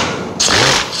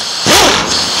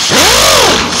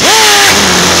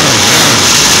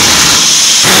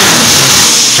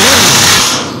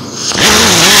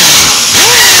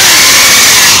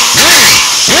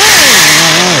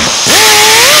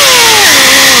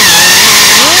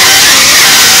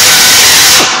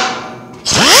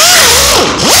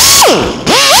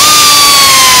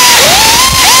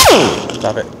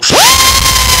 Stop it.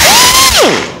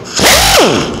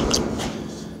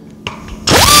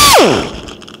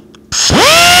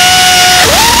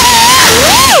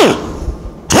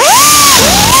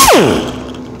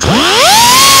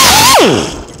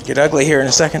 Get ugly here in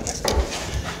a second.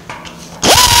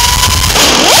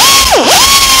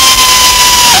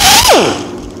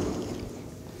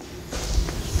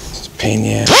 It's a pain in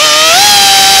the ass.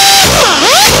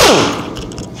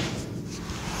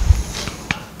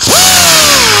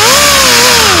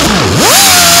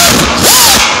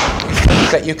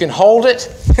 That you can hold it,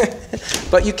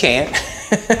 but you can't.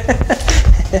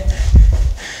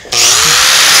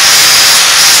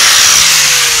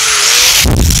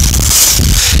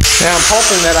 Now I'm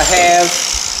hoping that I have,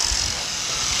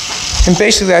 and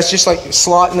basically that's just like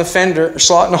slotting the fender,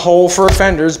 slotting a hole for a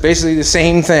fender is basically the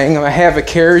same thing. I have a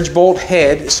carriage bolt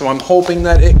head, so I'm hoping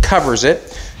that it covers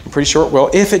it. I'm pretty sure it will.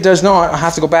 If it does not, I'll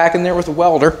have to go back in there with a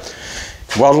welder,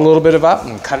 weld a little bit of up,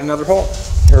 and cut another hole,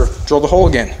 or drill the hole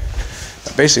again.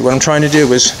 But basically what I'm trying to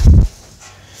do is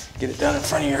get it done in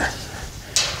front of your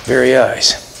very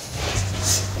eyes.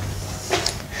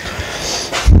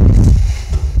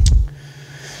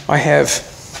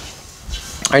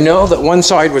 I know that one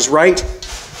side was right.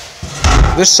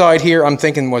 This side here I'm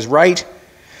thinking was right.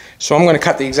 So I'm going to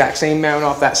cut the exact same amount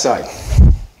off that side.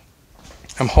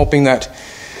 I'm hoping that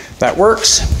that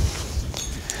works.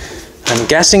 I'm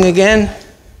guessing again,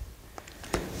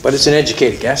 but it's an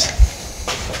educated guess.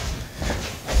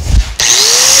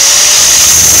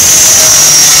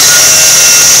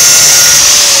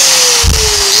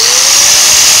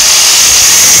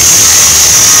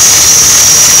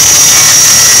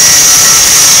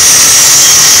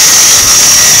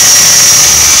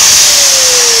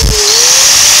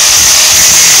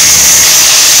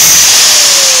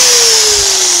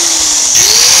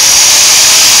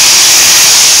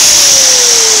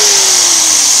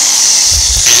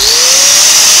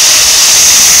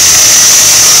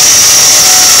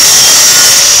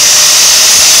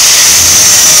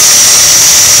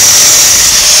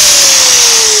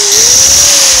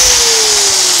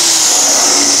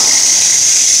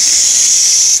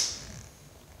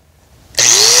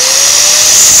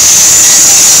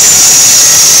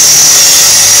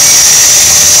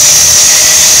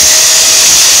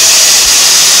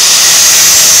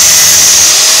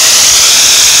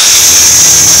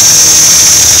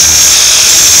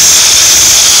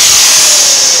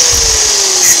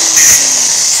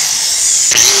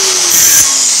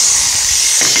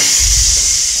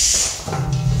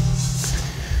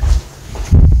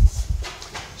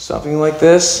 Something like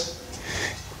this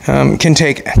can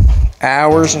take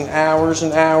hours and hours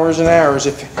and hours and hours.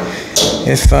 If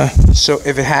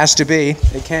it has to be,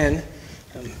 it can.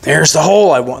 There's the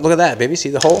hole I want. Look at that, baby. See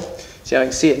the hole? See how I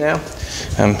can see it now?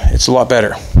 It's a lot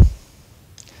better.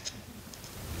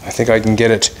 I think I can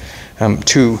get it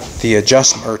to the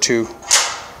adjustment, or to.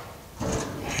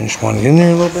 I just want it in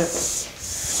there a little bit.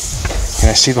 Can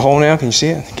I see the hole now? Can you see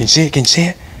it? Can you see it? Can you see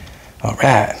it? All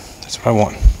right. That's what I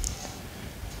want.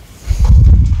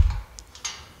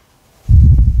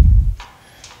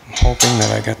 Hoping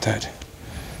that I got that,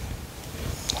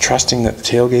 trusting that the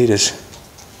tailgate is,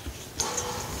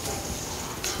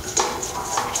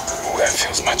 oh, that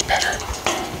feels much better,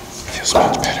 feels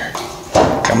much better.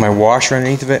 Got my washer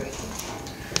underneath of it.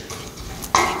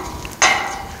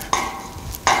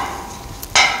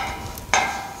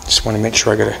 Just want to make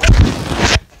sure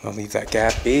I'll leave that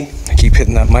gap be. I keep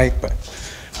hitting that mic, but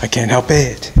I can't help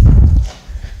it.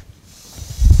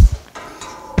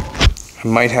 I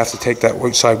might have to take that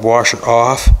outside washer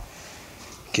off.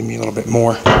 Give me a little bit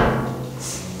more. Might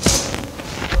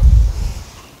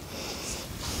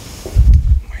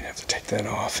have to take that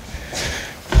off.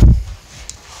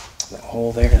 That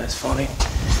hole there, that's funny.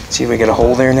 See if I get a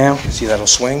hole there now. See, that'll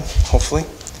swing, hopefully.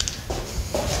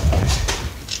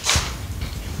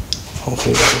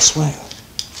 Hopefully that'll swing.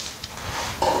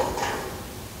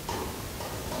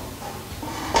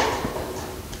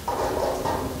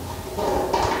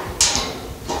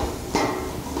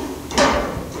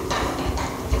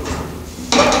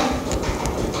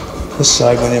 This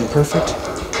side went in perfect.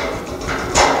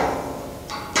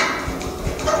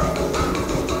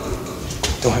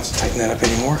 Don't have to tighten that up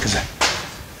anymore because I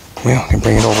can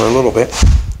bring it over a little bit.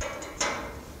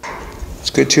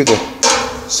 It's good too to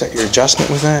set your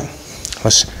adjustment with that.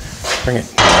 Let's bring it,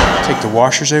 take the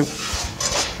washers out.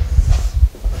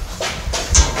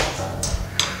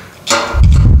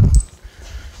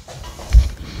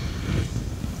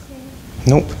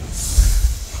 Nope, not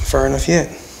far enough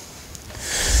yet.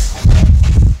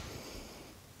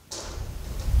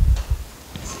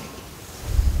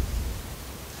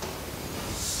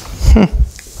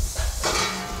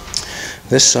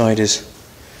 This side is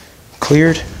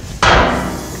cleared,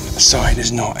 this side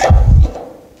is not.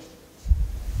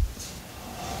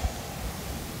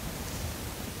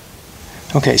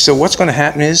 Okay, so what's going to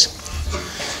happen is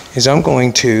is I'm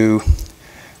going to,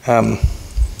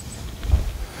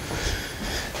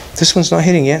 this one's not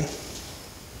hitting yet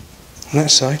on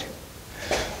that side.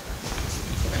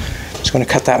 Just going to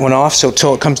cut that one off so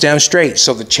till it comes down straight,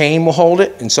 so the chain will hold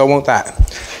it and so won't that.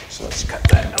 So let's cut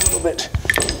that a little bit.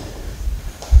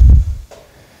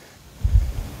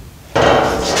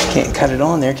 Can't cut it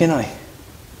on there, can I?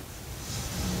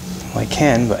 Well, I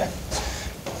can, but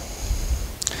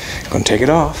I'm going to take it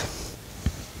off.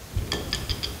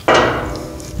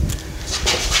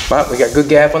 But we got good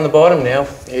gap on the bottom now.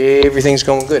 Everything's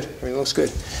going good. Everything looks good.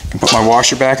 I can put my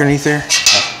washer back underneath there.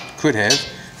 Could have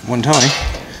at one time.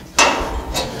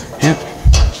 Yep.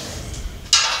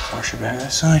 Washer back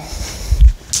that side.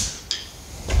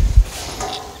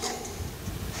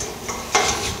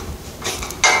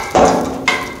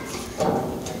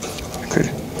 I could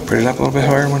put it up a little bit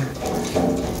higher. Wonder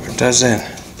what it does then.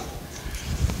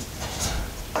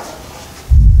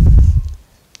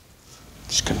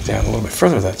 Just cut it down a little bit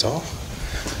further, that's all.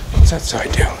 What's that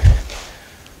side do?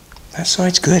 That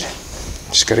side's good.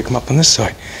 Just got to come up on this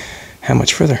side. How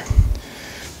much further?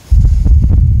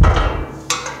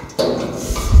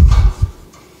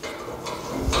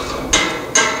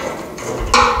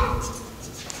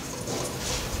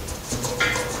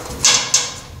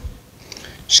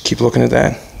 Just keep looking at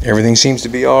that. Everything seems to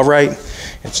be all right.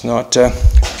 It's not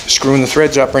screwing the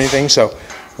threads up or anything, so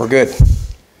we're good.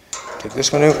 Take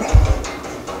this one out.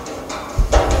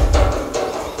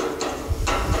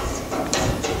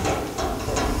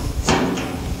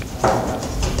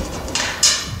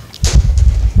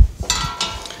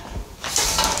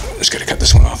 Just got to cut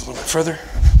this one off a little bit further.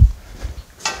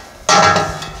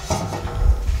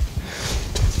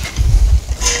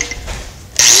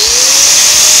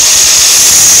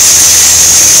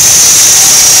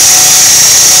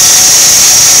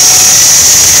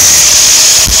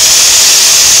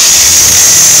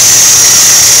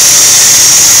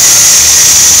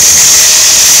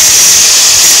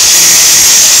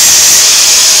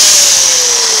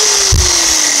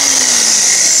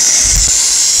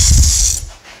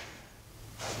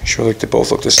 Sure, like they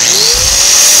both look the same.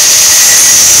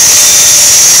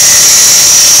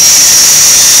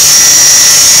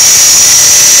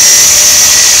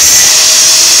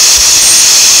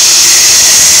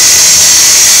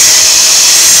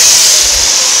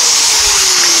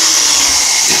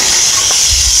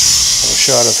 Little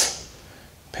shot of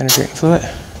penetrating fluid.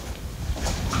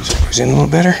 So it goes in a little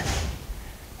better.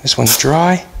 This one's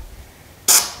dry.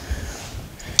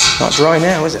 Not dry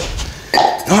now, is it?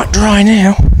 Not dry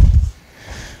now.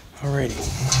 Alrighty.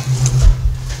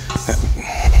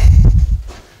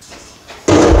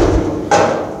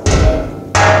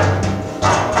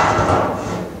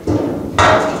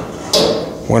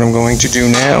 What I'm going to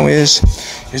do now is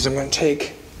I'm going to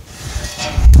take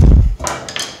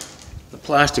the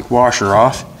plastic washer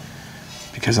off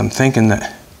because I'm thinking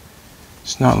that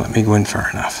it's not letting me go in far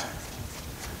enough.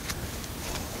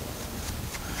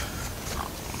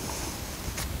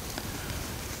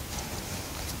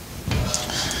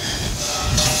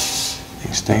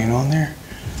 Staying on there.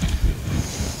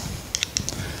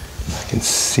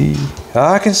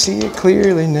 I can see it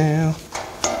clearly now.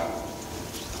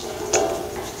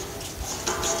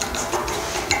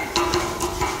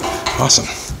 Awesome.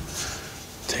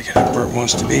 Take it up where it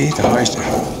wants to be, the highest.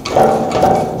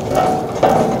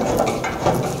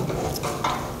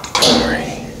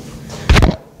 Alright.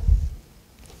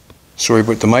 Sorry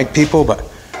about the mic, people, but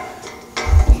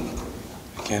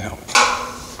I can't help it.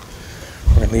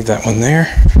 Leave that one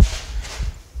there.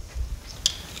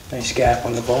 Nice gap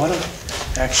on the bottom,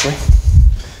 actually.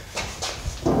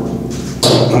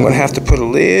 I'm going to have to put a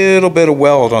little bit of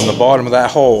weld on the bottom of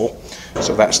that hole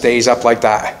so that stays up like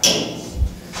that.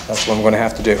 That's what I'm going to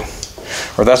have to do.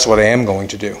 Or that's what I am going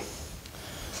to do.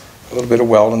 A little bit of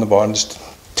weld on the bottom, just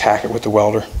tack it with the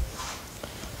welder.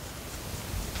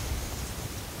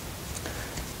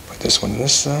 Put this one on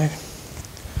this side.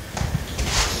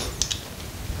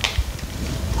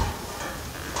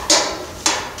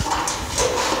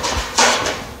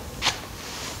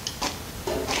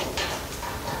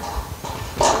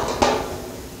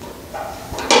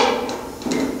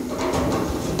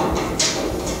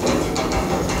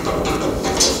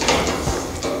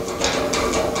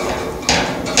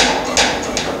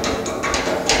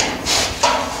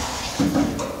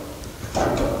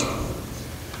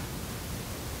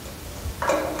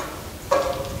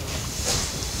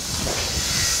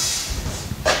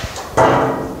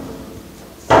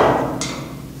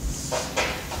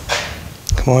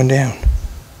 Come on down.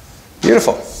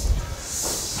 Beautiful.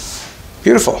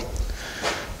 Beautiful.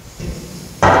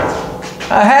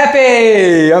 A happy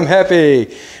happy. I'm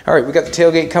happy. All right, we got the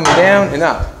tailgate coming down and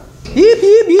up. Yip,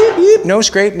 yip, yip, yip. No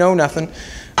scrape, no nothing.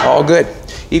 All good.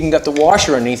 Even got the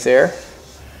washer underneath there,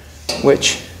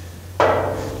 which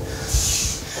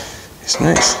is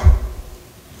nice.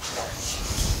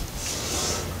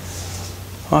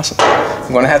 Awesome.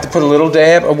 I'm going to have to put a little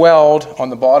dab of weld on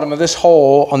the bottom of this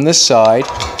hole on this side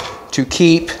to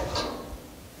keep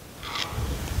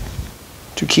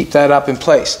that up in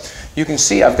place. You can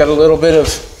see I've got a little bit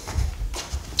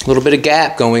of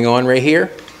gap going on right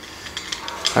here.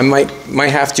 I might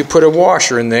have to put a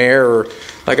washer in there, or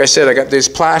like I said, I got these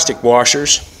plastic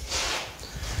washers.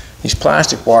 These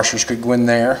plastic washers could go in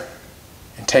there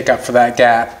and take up for that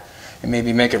gap and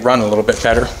maybe make it run a little bit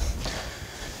better.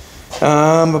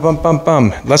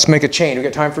 Let's make a chain. We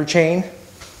got time for a chain?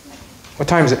 What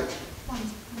time is it?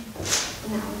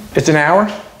 It's an hour?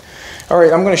 All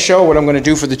right, I'm going to show what I'm going to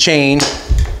do for the chain.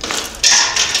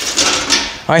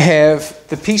 I have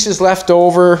the pieces left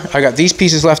over. I got these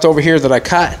pieces left over here that I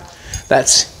cut.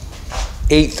 That's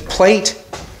 1/8 plate.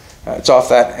 It's off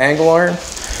that angle iron.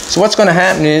 So what's going to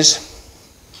happen is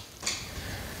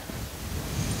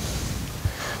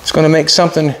it's going to make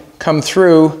something come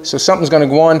through. So something's going to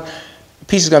go on.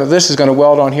 This is going to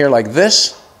weld on here like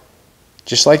this,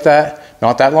 just like that.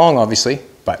 Not that long, obviously,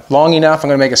 but long enough. I'm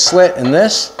going to make a slit in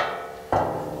this.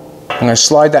 I'm going to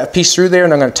slide that piece through there,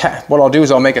 and I'm going to what I'll do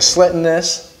is I'll make a slit in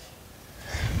this.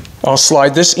 I'll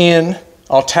slide this in.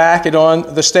 I'll tack it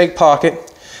on the stake pocket.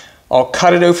 I'll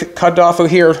cut it off of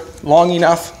here long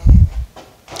enough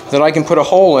that I can put a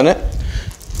hole in it.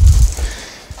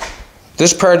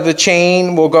 This part of the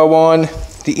chain will go on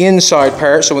the inside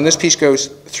part, so when this piece goes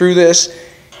through this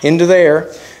into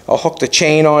there, I'll hook the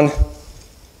chain on.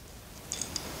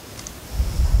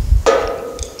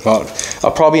 Well,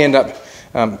 I'll probably end up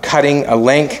cutting a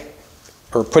link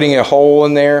or putting a hole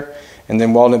in there and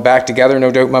then welding it back together,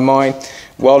 no doubt in my mind.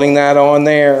 Welding that on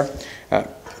there,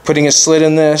 putting a slit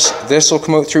in this. This will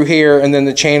come out through here, and then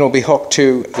the chain will be hooked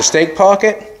to the stake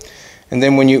pocket. And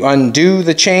then when you undo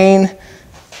the chain,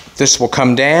 this will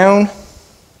come down.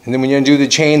 And then when you undo the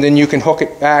chain, then you can hook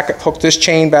this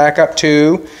chain back up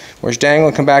to where it's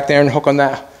dangling, come back there and hook on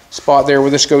that spot there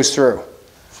where this goes through.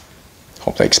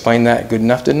 Hope I explained that good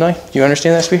enough, didn't I? Do you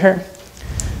understand that, sweetheart?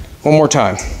 One more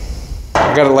time.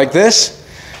 I got it like this.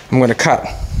 I'm going to cut.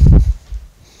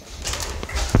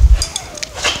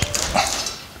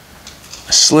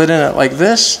 A slit in it like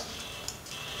this.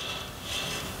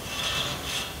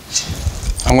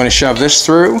 I'm going to shove this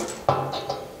through.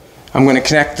 I'm going to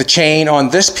connect the chain on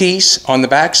this piece on the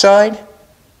back side.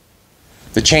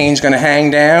 The chain's going to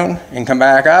hang down and come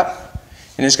back up,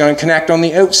 and it's going to connect on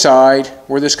the outside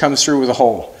where this comes through with a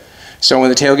hole. So when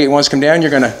the tailgate wants to come down,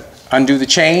 you're going to undo the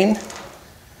chain.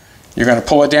 You're going to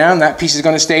pull it down. That piece is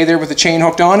going to stay there with the chain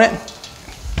hooked on it.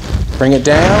 Bring it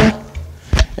down,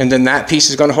 and then that piece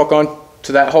is going to hook on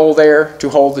to that hole there to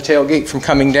hold the tailgate from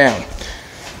coming down.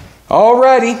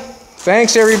 Alrighty.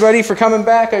 Thanks everybody for coming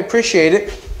back. I appreciate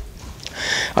it.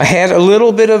 I had a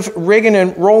little bit of rigging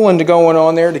and rolling going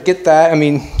on there to get that. I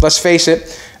mean, let's face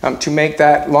it, to make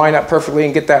that line up perfectly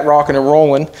and get that rocking and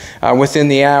rolling within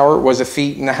the hour was 1.5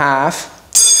 feet.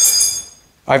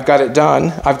 I've got it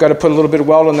done. I've got to put a little bit of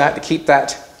weld on that to keep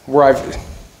that where I've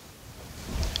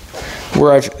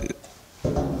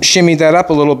shimmied that up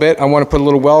a little bit. I want to put a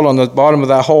little weld on the bottom of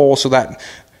that hole so that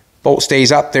bolt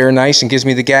stays up there nice and gives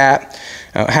me the gap.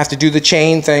 I have to do the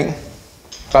chain thing.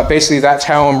 But basically that's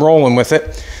how I'm rolling with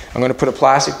it. I'm going to put a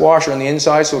plastic washer on the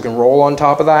inside so it can roll on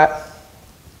top of that.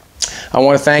 I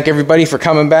want to thank everybody for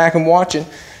coming back and watching.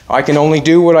 I can only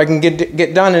do what I can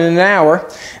get done in an hour.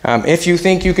 If you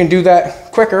think you can do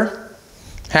that quicker,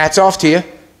 hats off to you.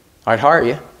 I'd hire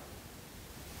you.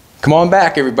 Come on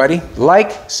back everybody.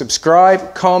 Like,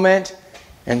 subscribe, comment,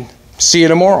 and see you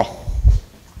tomorrow.